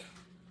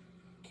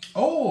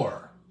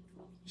 Or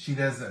she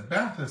does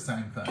about the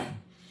same thing.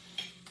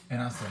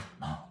 And I'll say,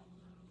 Mom,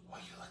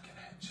 what are you looking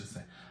at? She'll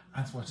say,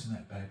 I was watching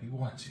that baby.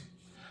 Watch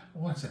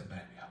that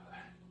baby over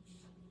there.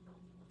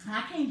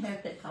 I can't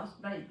help it because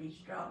babies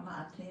draw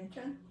my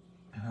attention.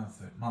 And I'll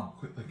say, Mom,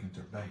 quit looking at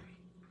your baby.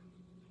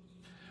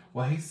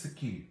 Well, he's so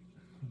cute.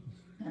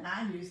 And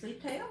I usually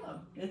tell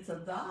them, it's a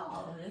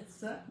doll, it's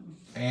something.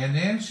 And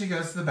then she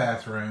goes to the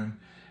bathroom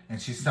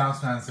and she stops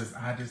by and says,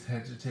 I just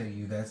had to tell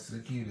you, that's the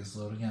cutest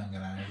little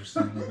youngin' I ever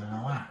seen in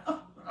my life.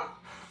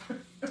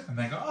 And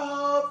they go,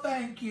 oh,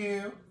 thank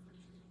you.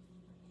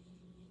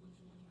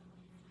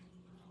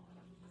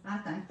 I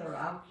think they're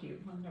all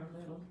cute when they're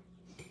little.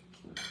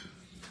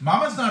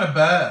 Mama's not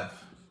above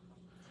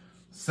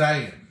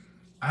saying,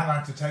 I'd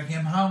like to take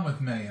him home with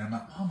me. And I'm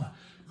like, Mama,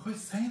 quit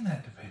saying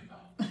that to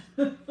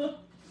people.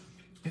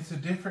 It's a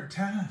different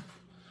time.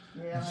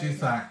 Yeah, And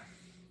she's like,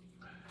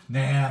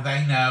 nah,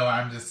 they know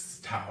I'm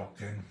just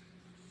talking.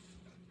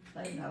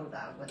 they know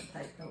that I wouldn't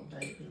take no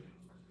baby.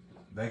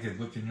 They could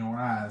look in your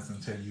eyes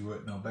and tell you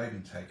wasn't no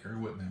baby taker,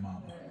 wouldn't they,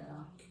 Mama?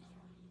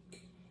 Yeah.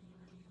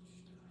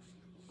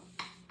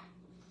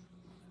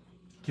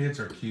 Kids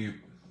are cute.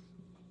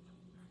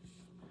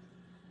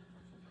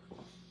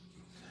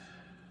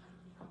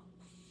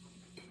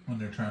 When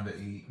they're trying to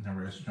eat in a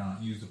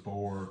restaurant, use a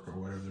fork or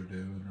whatever they're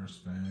doing, or a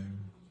spoon.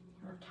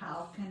 Or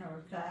talking,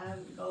 or guys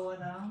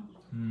going on,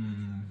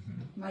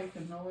 Mm-hmm.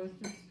 making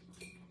noises.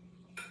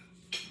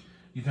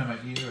 You talking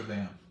about you or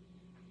them?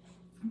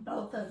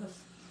 Both of us,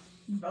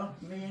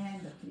 both me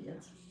and the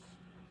kids.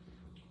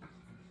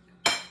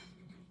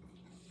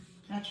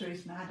 That's the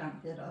reason I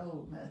don't get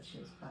old much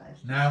as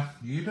fast. No,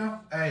 you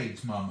don't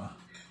age, Mama.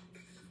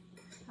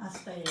 I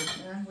stay as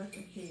young with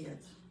the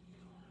kids.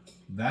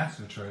 That's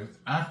the truth.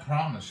 I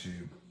promise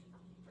you.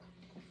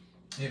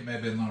 It may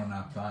have been longer than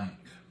I think.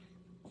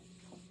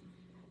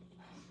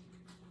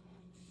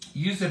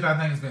 Usually if I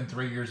think it's been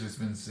 3 years, it's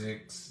been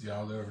 6.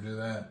 Y'all ever do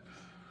that?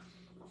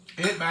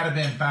 It might have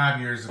been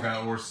 5 years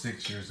ago or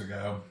 6 years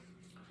ago.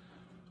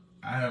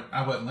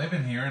 I wasn't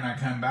living here, and I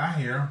come by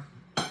here,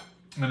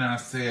 and I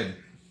said,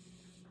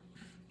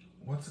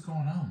 what's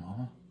going on,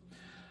 Mama?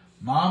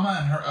 Mama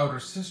and her older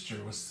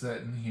sister was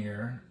sitting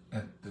here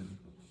at the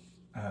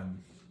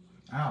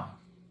aisle.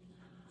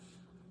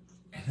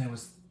 And there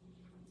was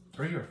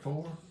 3 or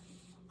 4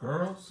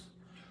 girls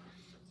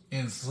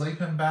in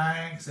sleeping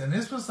bags. And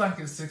this was like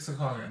at 6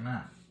 o'clock at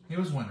night. It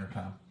was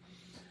wintertime.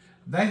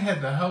 They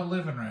had the whole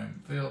living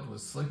room filled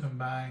with sleeping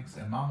bags.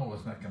 And Mama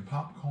was making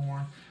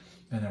popcorn.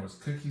 And there was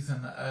cookies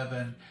in the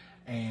oven.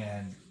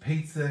 And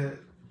pizza.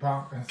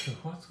 I said,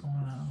 what's going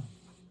on?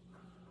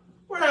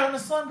 We're having a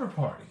slumber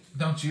party.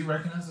 Don't you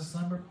recognize a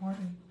slumber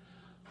party?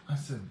 I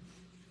said,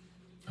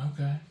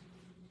 okay.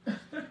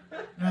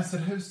 And I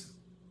said, who's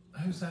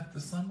at the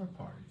slumber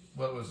party?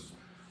 Well, it was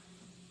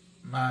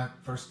my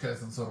first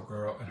cousin's little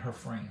girl and her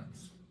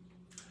friends.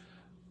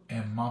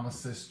 And Mama's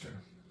sister.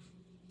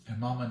 And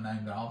Mama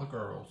named all the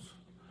girls.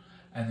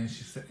 And then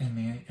she said, and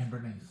Nanny and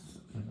Bernice.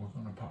 And we're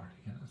going to party.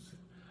 And I said,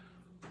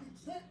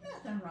 There's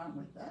nothing wrong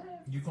with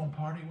that. you going to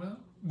party with them?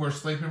 We're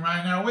sleeping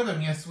right now with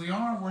them. Yes, we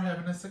are. We're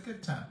having us a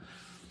good time.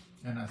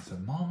 And I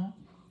said, Mama,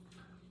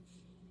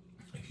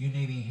 if you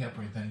need any help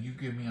or anything, you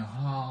give me a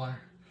holler.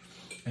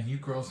 And you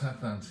girls have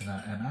fun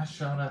tonight. And I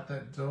shot out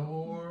that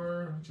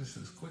door just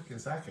as quick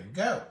as I could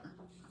go.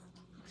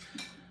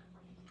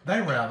 They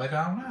rallied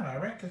all night, I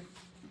reckon.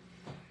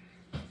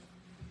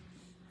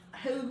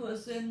 Who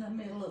was in the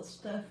middle of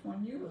stuff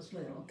when you was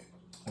little?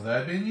 Well,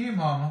 that'd been you,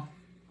 Mama.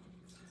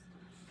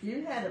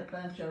 You had a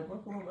bunch over.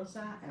 Where was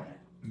I at?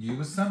 You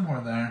was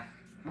somewhere there.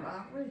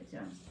 Right with you.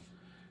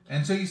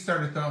 Until you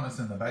started throwing us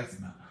in the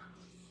basement.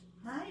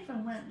 I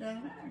even went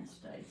down there and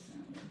stayed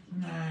somewhere.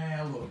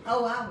 Nah, a little bit.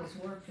 Oh, I was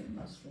working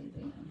mostly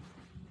then.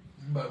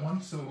 But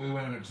once we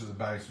went into the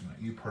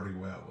basement, you pretty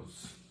well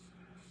was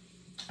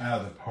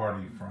out of the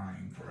party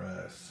frame for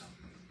us.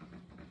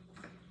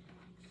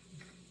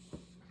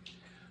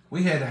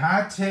 We had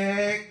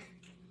high-tech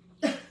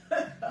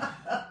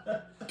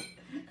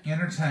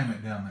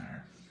entertainment down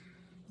there.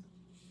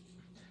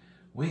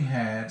 We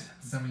had,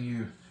 some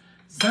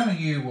of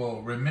you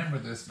will remember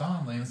this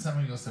fondly, and some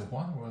of you will say,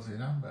 what was he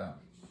talking about?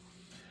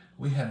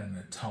 We had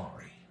an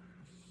Atari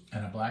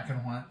and a black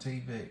and white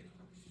TV.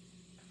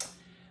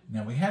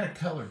 Now, we had a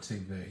color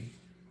TV.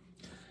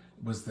 It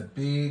was the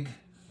big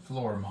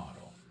floor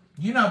model.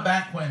 You know,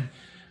 back when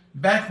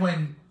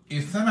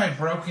if somebody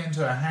broke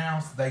into a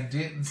house, they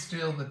didn't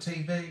steal the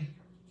TV.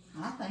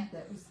 I think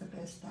that was the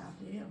best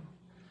idea.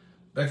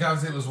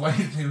 Because it was way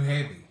too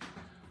heavy.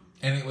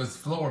 And it was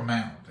floor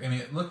mount. And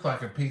it looked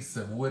like a piece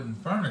of wooden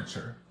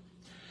furniture.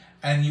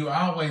 And you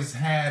always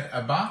had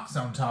a box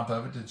on top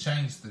of it to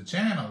change the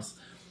channels.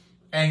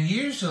 And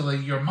usually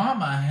your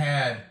mama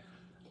had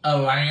a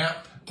lamp,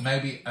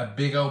 maybe a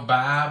big old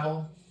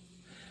Bible,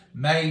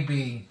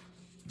 maybe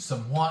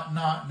some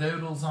whatnot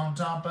doodles on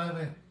top of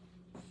it.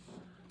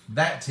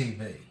 That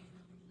TV.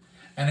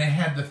 And it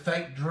had the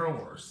fake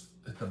drawers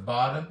at the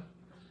bottom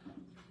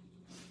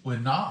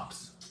with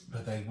knobs,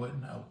 but they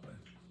wouldn't open.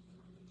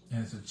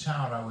 And as a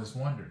child, I always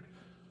wondered,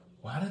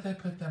 why did they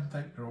put them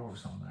fake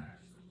drawers on there?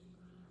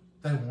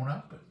 They won't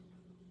open.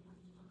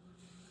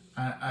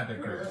 I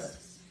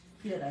digress.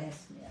 You'd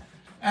ask me.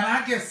 And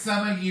I guess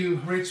some of you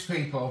rich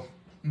people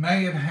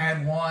may have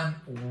had one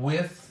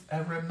with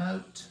a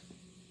remote.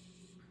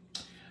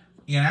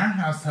 In our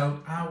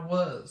household, I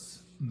was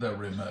the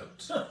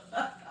remote.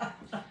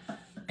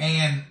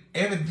 And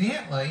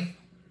evidently,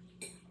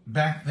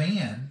 back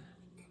then,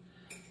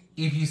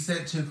 if you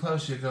sit too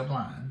close, you go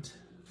blind.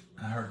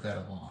 I heard that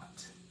a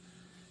lot.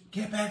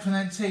 Get back from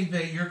that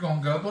TV, you're going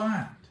to go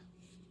blind.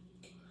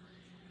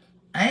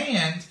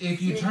 And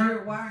if you turn...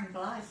 You're wearing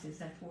glasses,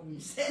 that's when you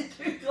sit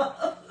too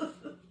close.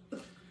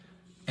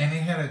 And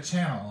it had a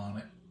channel on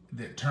it.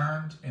 that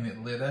turned and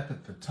it lit up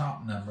at the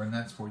top number, and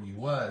that's where you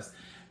was.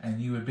 And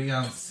you would be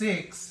on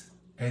 6,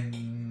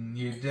 and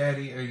your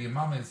daddy or your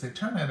mommy would say,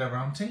 turn that over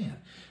on 10.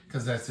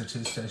 Because that's the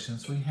 2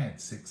 stations we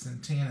had, 6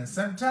 and 10. And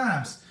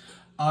sometimes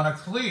on a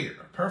clear,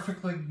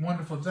 perfectly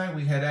wonderful day,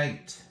 we had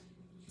 8.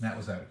 That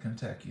was out of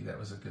Kentucky. That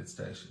was a good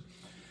station.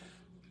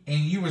 And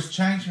you was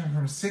changing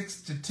from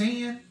 6 to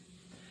 10.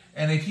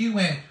 And if you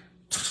went,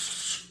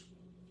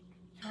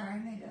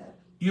 Turn it up.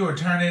 you were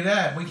turning it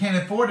up. We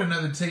can't afford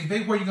another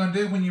TV. What are you going to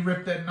do when you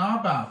rip that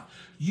knob off?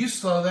 You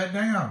slow that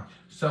down.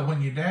 So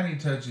when your daddy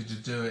told you to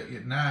do it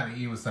at night,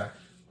 he was like,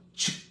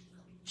 chick,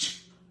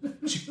 chick,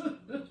 chick,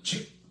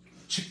 chick,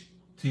 chick,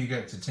 till you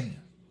got to 10.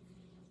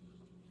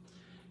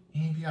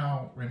 Any of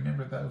y'all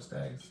remember those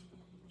days?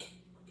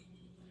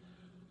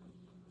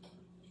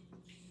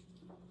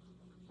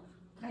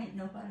 Ain't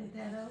nobody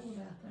that old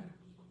out there.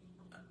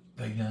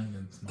 The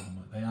youngins,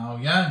 Mama. They all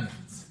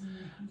youngins.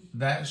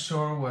 That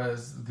sure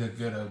was the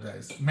good old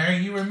days. Mary,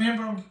 you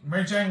remember?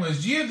 Mary Jane,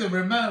 was you the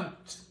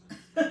remote?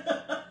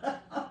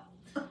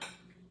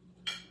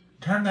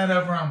 Turn that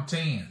over on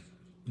 10.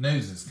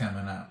 News is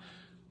coming up.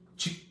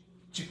 Chick,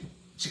 chick,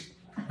 chick.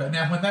 But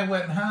now when they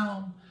wasn't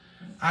home,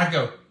 I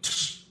go,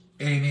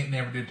 and it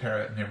never did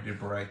tear up, never did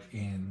break,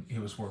 and it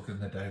was working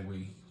the day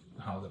we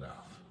hauled it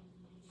off.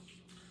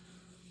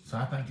 So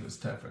I think it was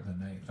tougher than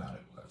they thought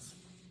it was.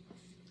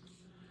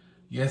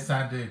 Yes,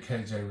 I do.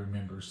 KJ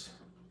remembers.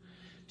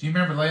 Do you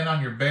remember laying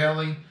on your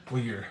belly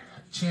with your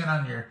chin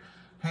on your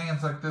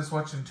hands like this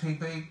watching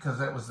TV? Because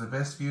that was the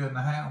best view in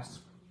the house.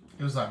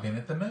 It was like being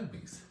at the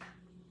movies.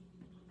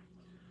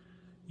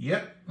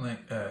 Yep, like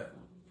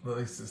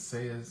Lisa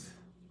says.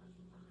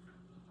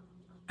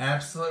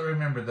 Absolutely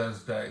remember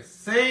those days.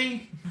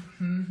 See?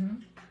 Mm-hmm.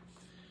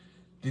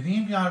 Did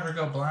any of y'all ever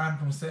go blind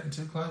from sitting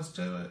too close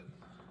to it?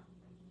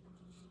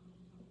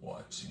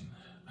 Watching.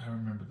 I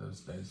remember those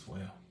days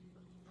well.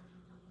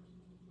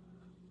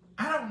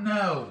 I don't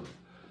know.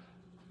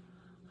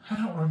 I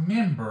don't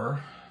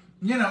remember.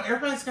 You know,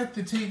 everybody's got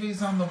the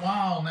TVs on the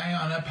wall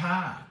now and up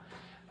high.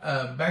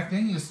 Back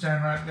then you was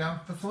staring right down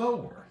at the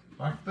floor.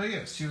 Like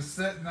this. You was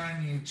sitting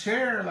on your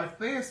chair like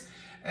this.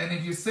 And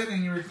if you sit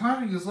in your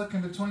recliner, you was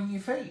looking between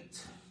your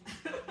feet.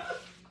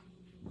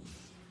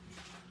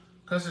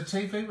 Because the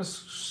TV was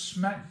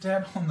smack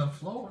dab on the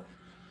floor.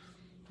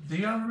 Do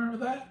y'all remember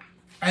that?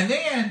 And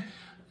then,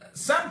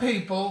 some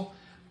people,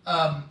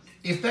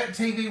 if that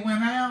TV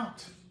went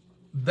out,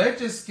 they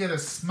just get a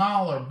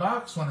smaller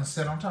box one and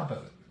sit on top of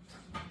it.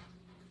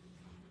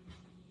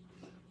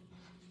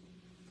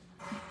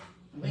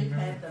 We've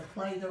had to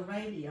play the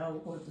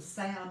radio where the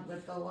sound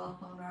would go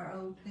off on our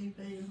old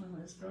TV when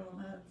we was growing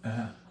up.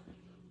 Uh-huh.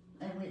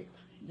 And we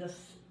just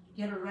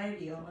get a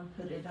radio and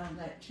put it on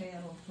that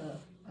channel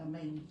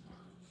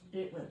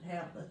it would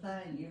have the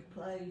thing you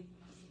play,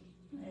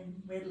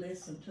 and we'd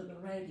listen to the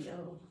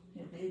radio.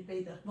 It'd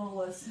be the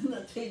voice, and the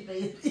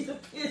TV would be the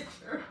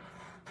picture.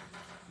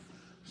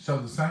 So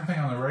the same thing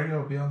on the radio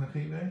would be on the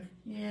TV?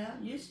 Yeah,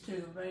 used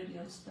to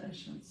radio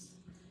stations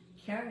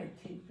carried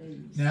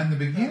TVs. Now in the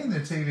beginning the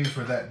TVs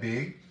were that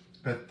big,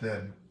 but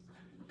the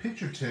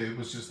picture tube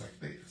was just like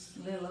this.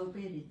 Little old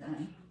bitty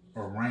thing.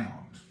 Or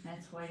round.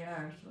 That's the way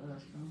ours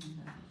was growing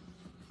up.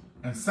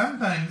 And some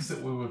things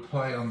that we would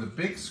play on the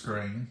big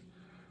screen,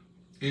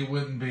 it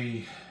wouldn't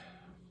be,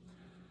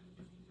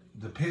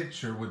 the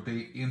picture would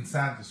be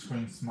inside the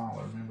screen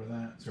smaller. Remember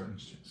that?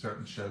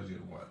 Certain shows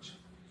you'd watch.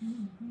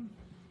 Mm-hmm.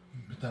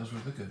 But those were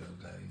the good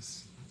old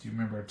days. Do you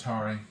remember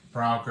Atari,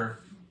 Frogger?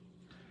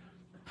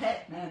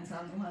 Pac-Man's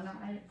on the one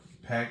I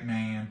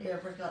Pac-Man.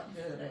 ever got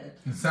good at.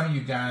 And some of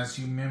you guys,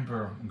 you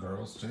remember,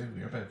 girls too,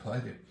 everybody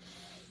played it,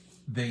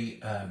 the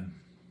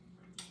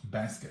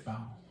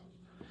basketball.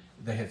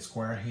 They had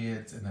square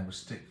heads and they were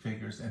stick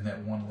figures, and that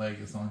one leg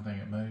is the only thing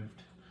that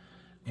moved,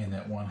 and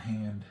that one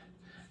hand.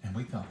 And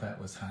we thought that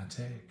was high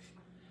tech.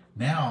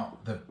 Now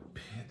the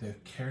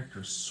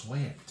characters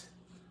sweat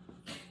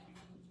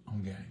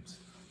on games.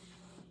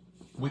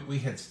 We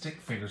had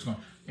stick figures going,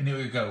 and it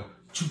would go,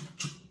 choo,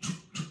 choo, choo,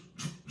 choo, choo,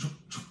 choo,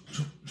 choo,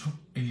 choo, choo,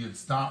 and you'd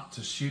stop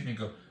to shoot, and it'd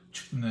go,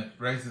 choo, and it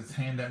raise its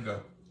hand up and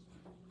go.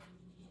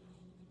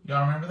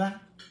 Y'all remember that?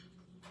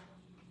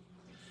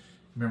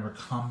 Remember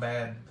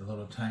Combat, the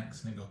little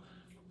tanks, and they go,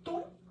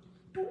 doo,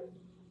 doo,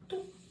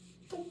 doo,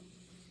 doo.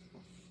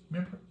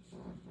 Remember?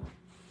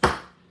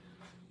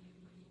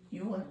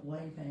 You went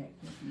way back,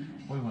 didn't you?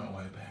 We went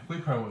way back. We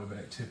probably went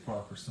back too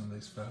far for some of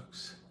these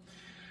folks.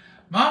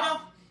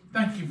 Mama,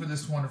 thank you for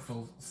this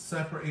wonderful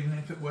supper. Even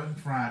if it wasn't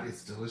fried,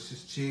 it's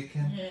delicious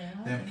chicken. Yeah.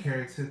 Them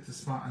carrots hit the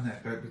spot, and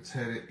that baked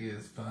potato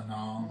is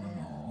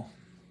phenomenal.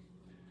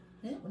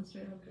 It was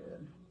real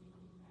good.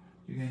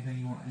 You got anything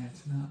you want to add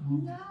tonight,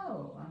 Mama?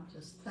 No, I'm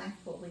just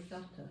thankful we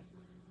got to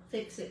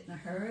fix it in a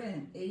hurry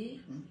and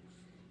eat and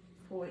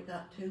before it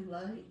got too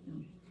late.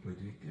 And We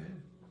did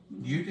good.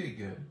 You did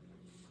good.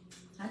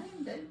 I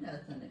didn't do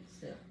nothing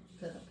except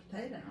put a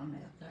potato on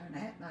out there in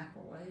that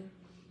microwave.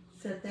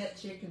 Set that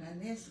chicken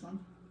in this one.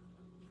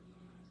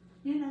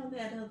 You know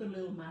that other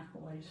little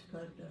microwave's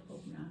plugged up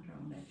over yonder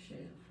on that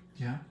shelf.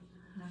 Yeah.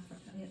 I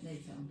forgot, it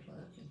needs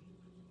unplugging.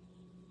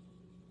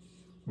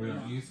 We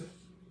don't use it.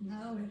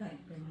 No, it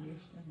ain't been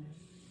used in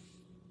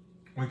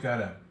it. We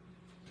got a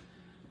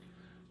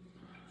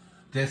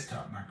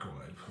desktop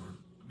microwave or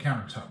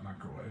countertop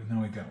microwave, and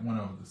then we got one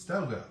over the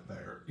stove out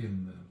there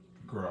in the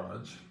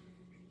garage.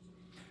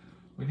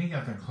 We need to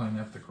get there and clean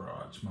up the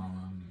garage,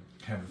 Mama, and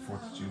have a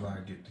 4th of July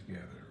get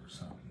together or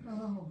something.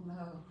 Oh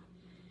no,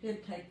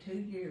 it'd take 2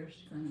 years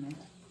to clean it.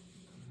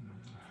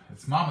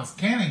 It's Mama's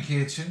canning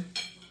kitchen.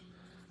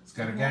 It's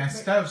got a gas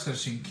stove so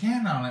she can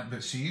can on it,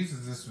 but she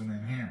uses this one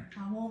in here.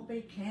 I won't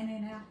be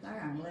canning out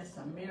there unless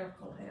a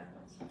miracle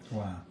happens.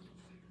 Wow.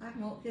 I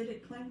won't get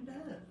it cleaned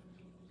up.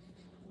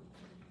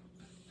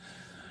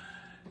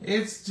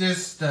 It's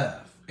just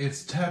stuff.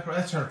 It's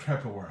that's our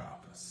Tupperware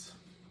office.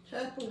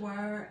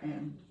 Tupperware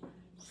and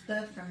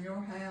stuff from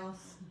your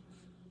house.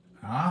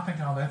 I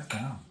think all that's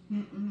gone.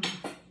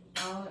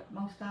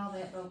 Most all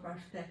that over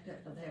stacked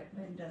up with that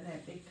window,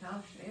 that big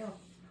tall shelf.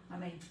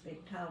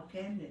 Big tall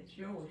cabinet's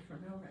yours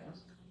from your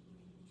house.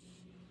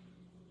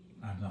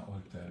 I've not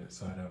looked at it,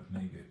 so I don't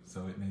need it.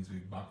 So it needs to be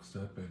boxed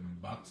up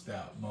and boxed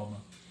out,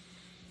 Mama.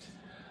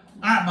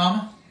 All right,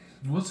 Mama.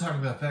 We'll talk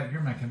about that.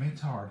 You're making me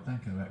tired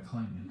thinking about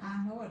cleaning.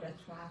 I know it.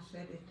 That's why I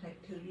said it'd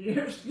take 2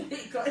 years to be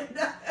cleaned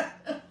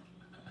up.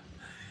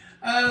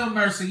 Oh,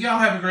 mercy. Y'all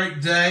have a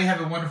great day.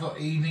 Have a wonderful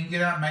evening.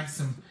 Get out and make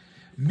some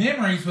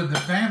memories with the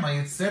family.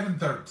 It's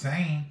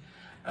 7:13.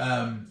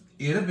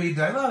 It'll be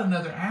daylight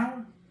another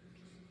hour.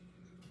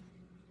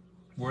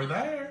 We're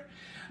there.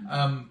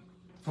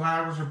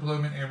 Flowers are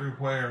blooming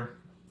everywhere.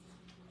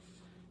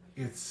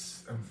 I'm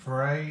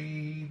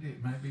afraid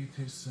it may be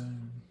too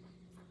soon.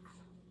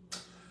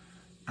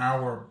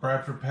 Our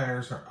Bradford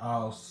pears are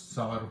all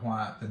solid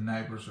white. The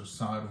neighbors are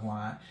solid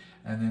white.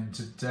 And then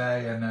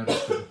today I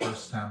noticed for the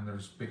first time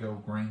there's big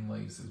old green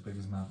leaves as big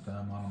as my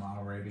thumb on them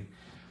already.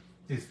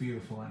 It's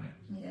beautiful, isn't it?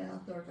 Yeah,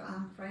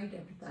 I'm afraid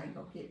everything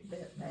will get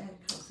bit bad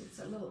because it's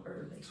a little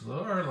early. It's a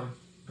little early,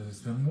 but it's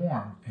been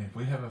warm. And if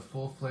we have a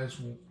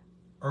full-fledged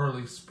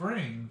early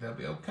spring, they'll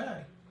be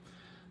okay.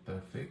 But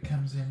if it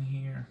comes in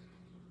here,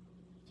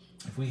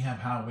 if we have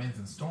high winds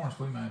and storms,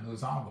 we may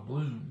lose all the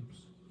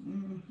blooms.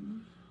 Mm-hmm.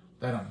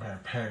 They don't bear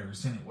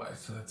pears anyway,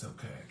 so that's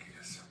okay, I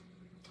guess.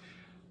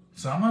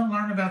 So I'm going to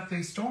learn about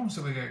these storms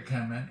that we got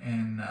coming,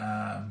 and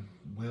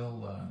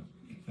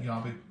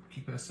y'all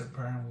keep us in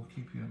prayer, and we'll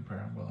keep you in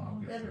prayer, and we'll all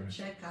We get better through it.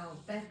 check our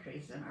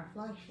batteries and our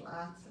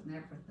flashlights and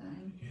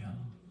everything. Yeah,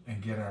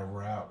 and get our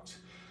route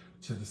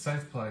to the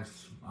safe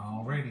place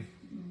already.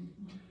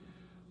 Mm-hmm.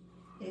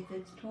 If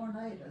it's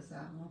tornadoes,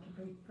 I want to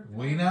be prepared.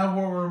 We know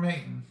where we're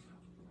meeting.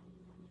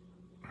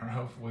 Or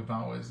hopefully we've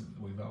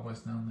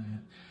always known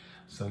that.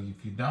 So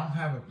if you don't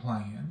have a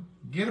plan,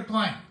 get a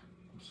plan.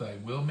 Say,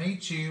 we'll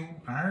meet you.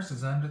 Ours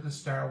is under the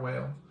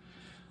stairwell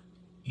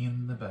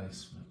in the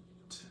basement.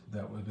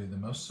 That would be the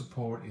most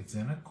support. It's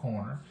in a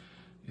corner.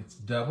 It's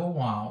double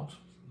walled.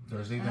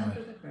 There's even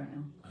under the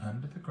ground.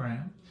 Under the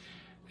ground.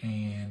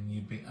 And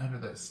you'd be under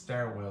that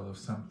stairwell if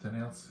something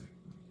else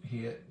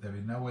hit. There'd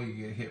be no way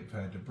you get hit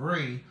by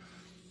debris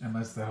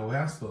unless the whole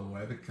house blew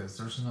away, because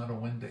there's not a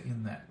window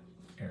in that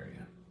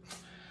area.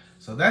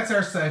 So that's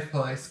our safe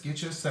place.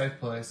 Get you a safe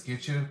place.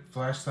 Get you a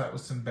flashlight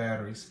with some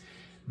batteries.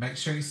 Make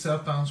sure your cell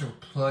phones are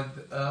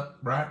plugged up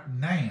right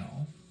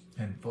now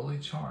and fully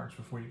charged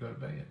before you go to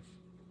bed.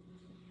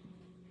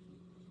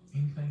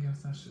 Anything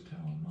else I should tell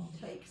them, Mom?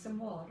 Take some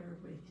water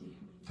with you.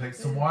 Take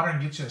some water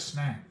and get you a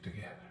snack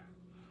together.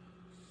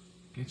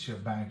 Get you a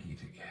baggie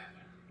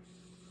together.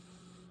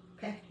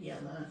 Pack your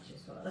lunch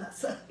is what I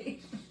say.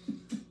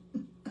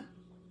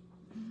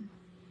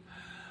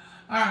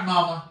 All right,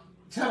 Mama.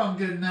 Tell them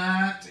good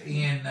night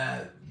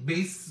and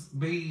be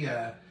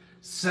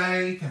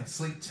safe and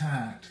sleep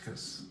tight,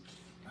 because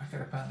I got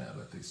to find out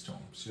about these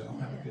storms. Y'all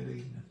have a good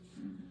evening.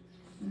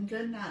 And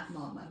good night,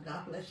 Mama.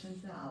 God bless you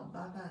all.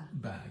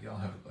 Bye-bye. Bye. Y'all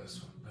have a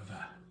blessed one.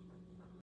 Bye-bye.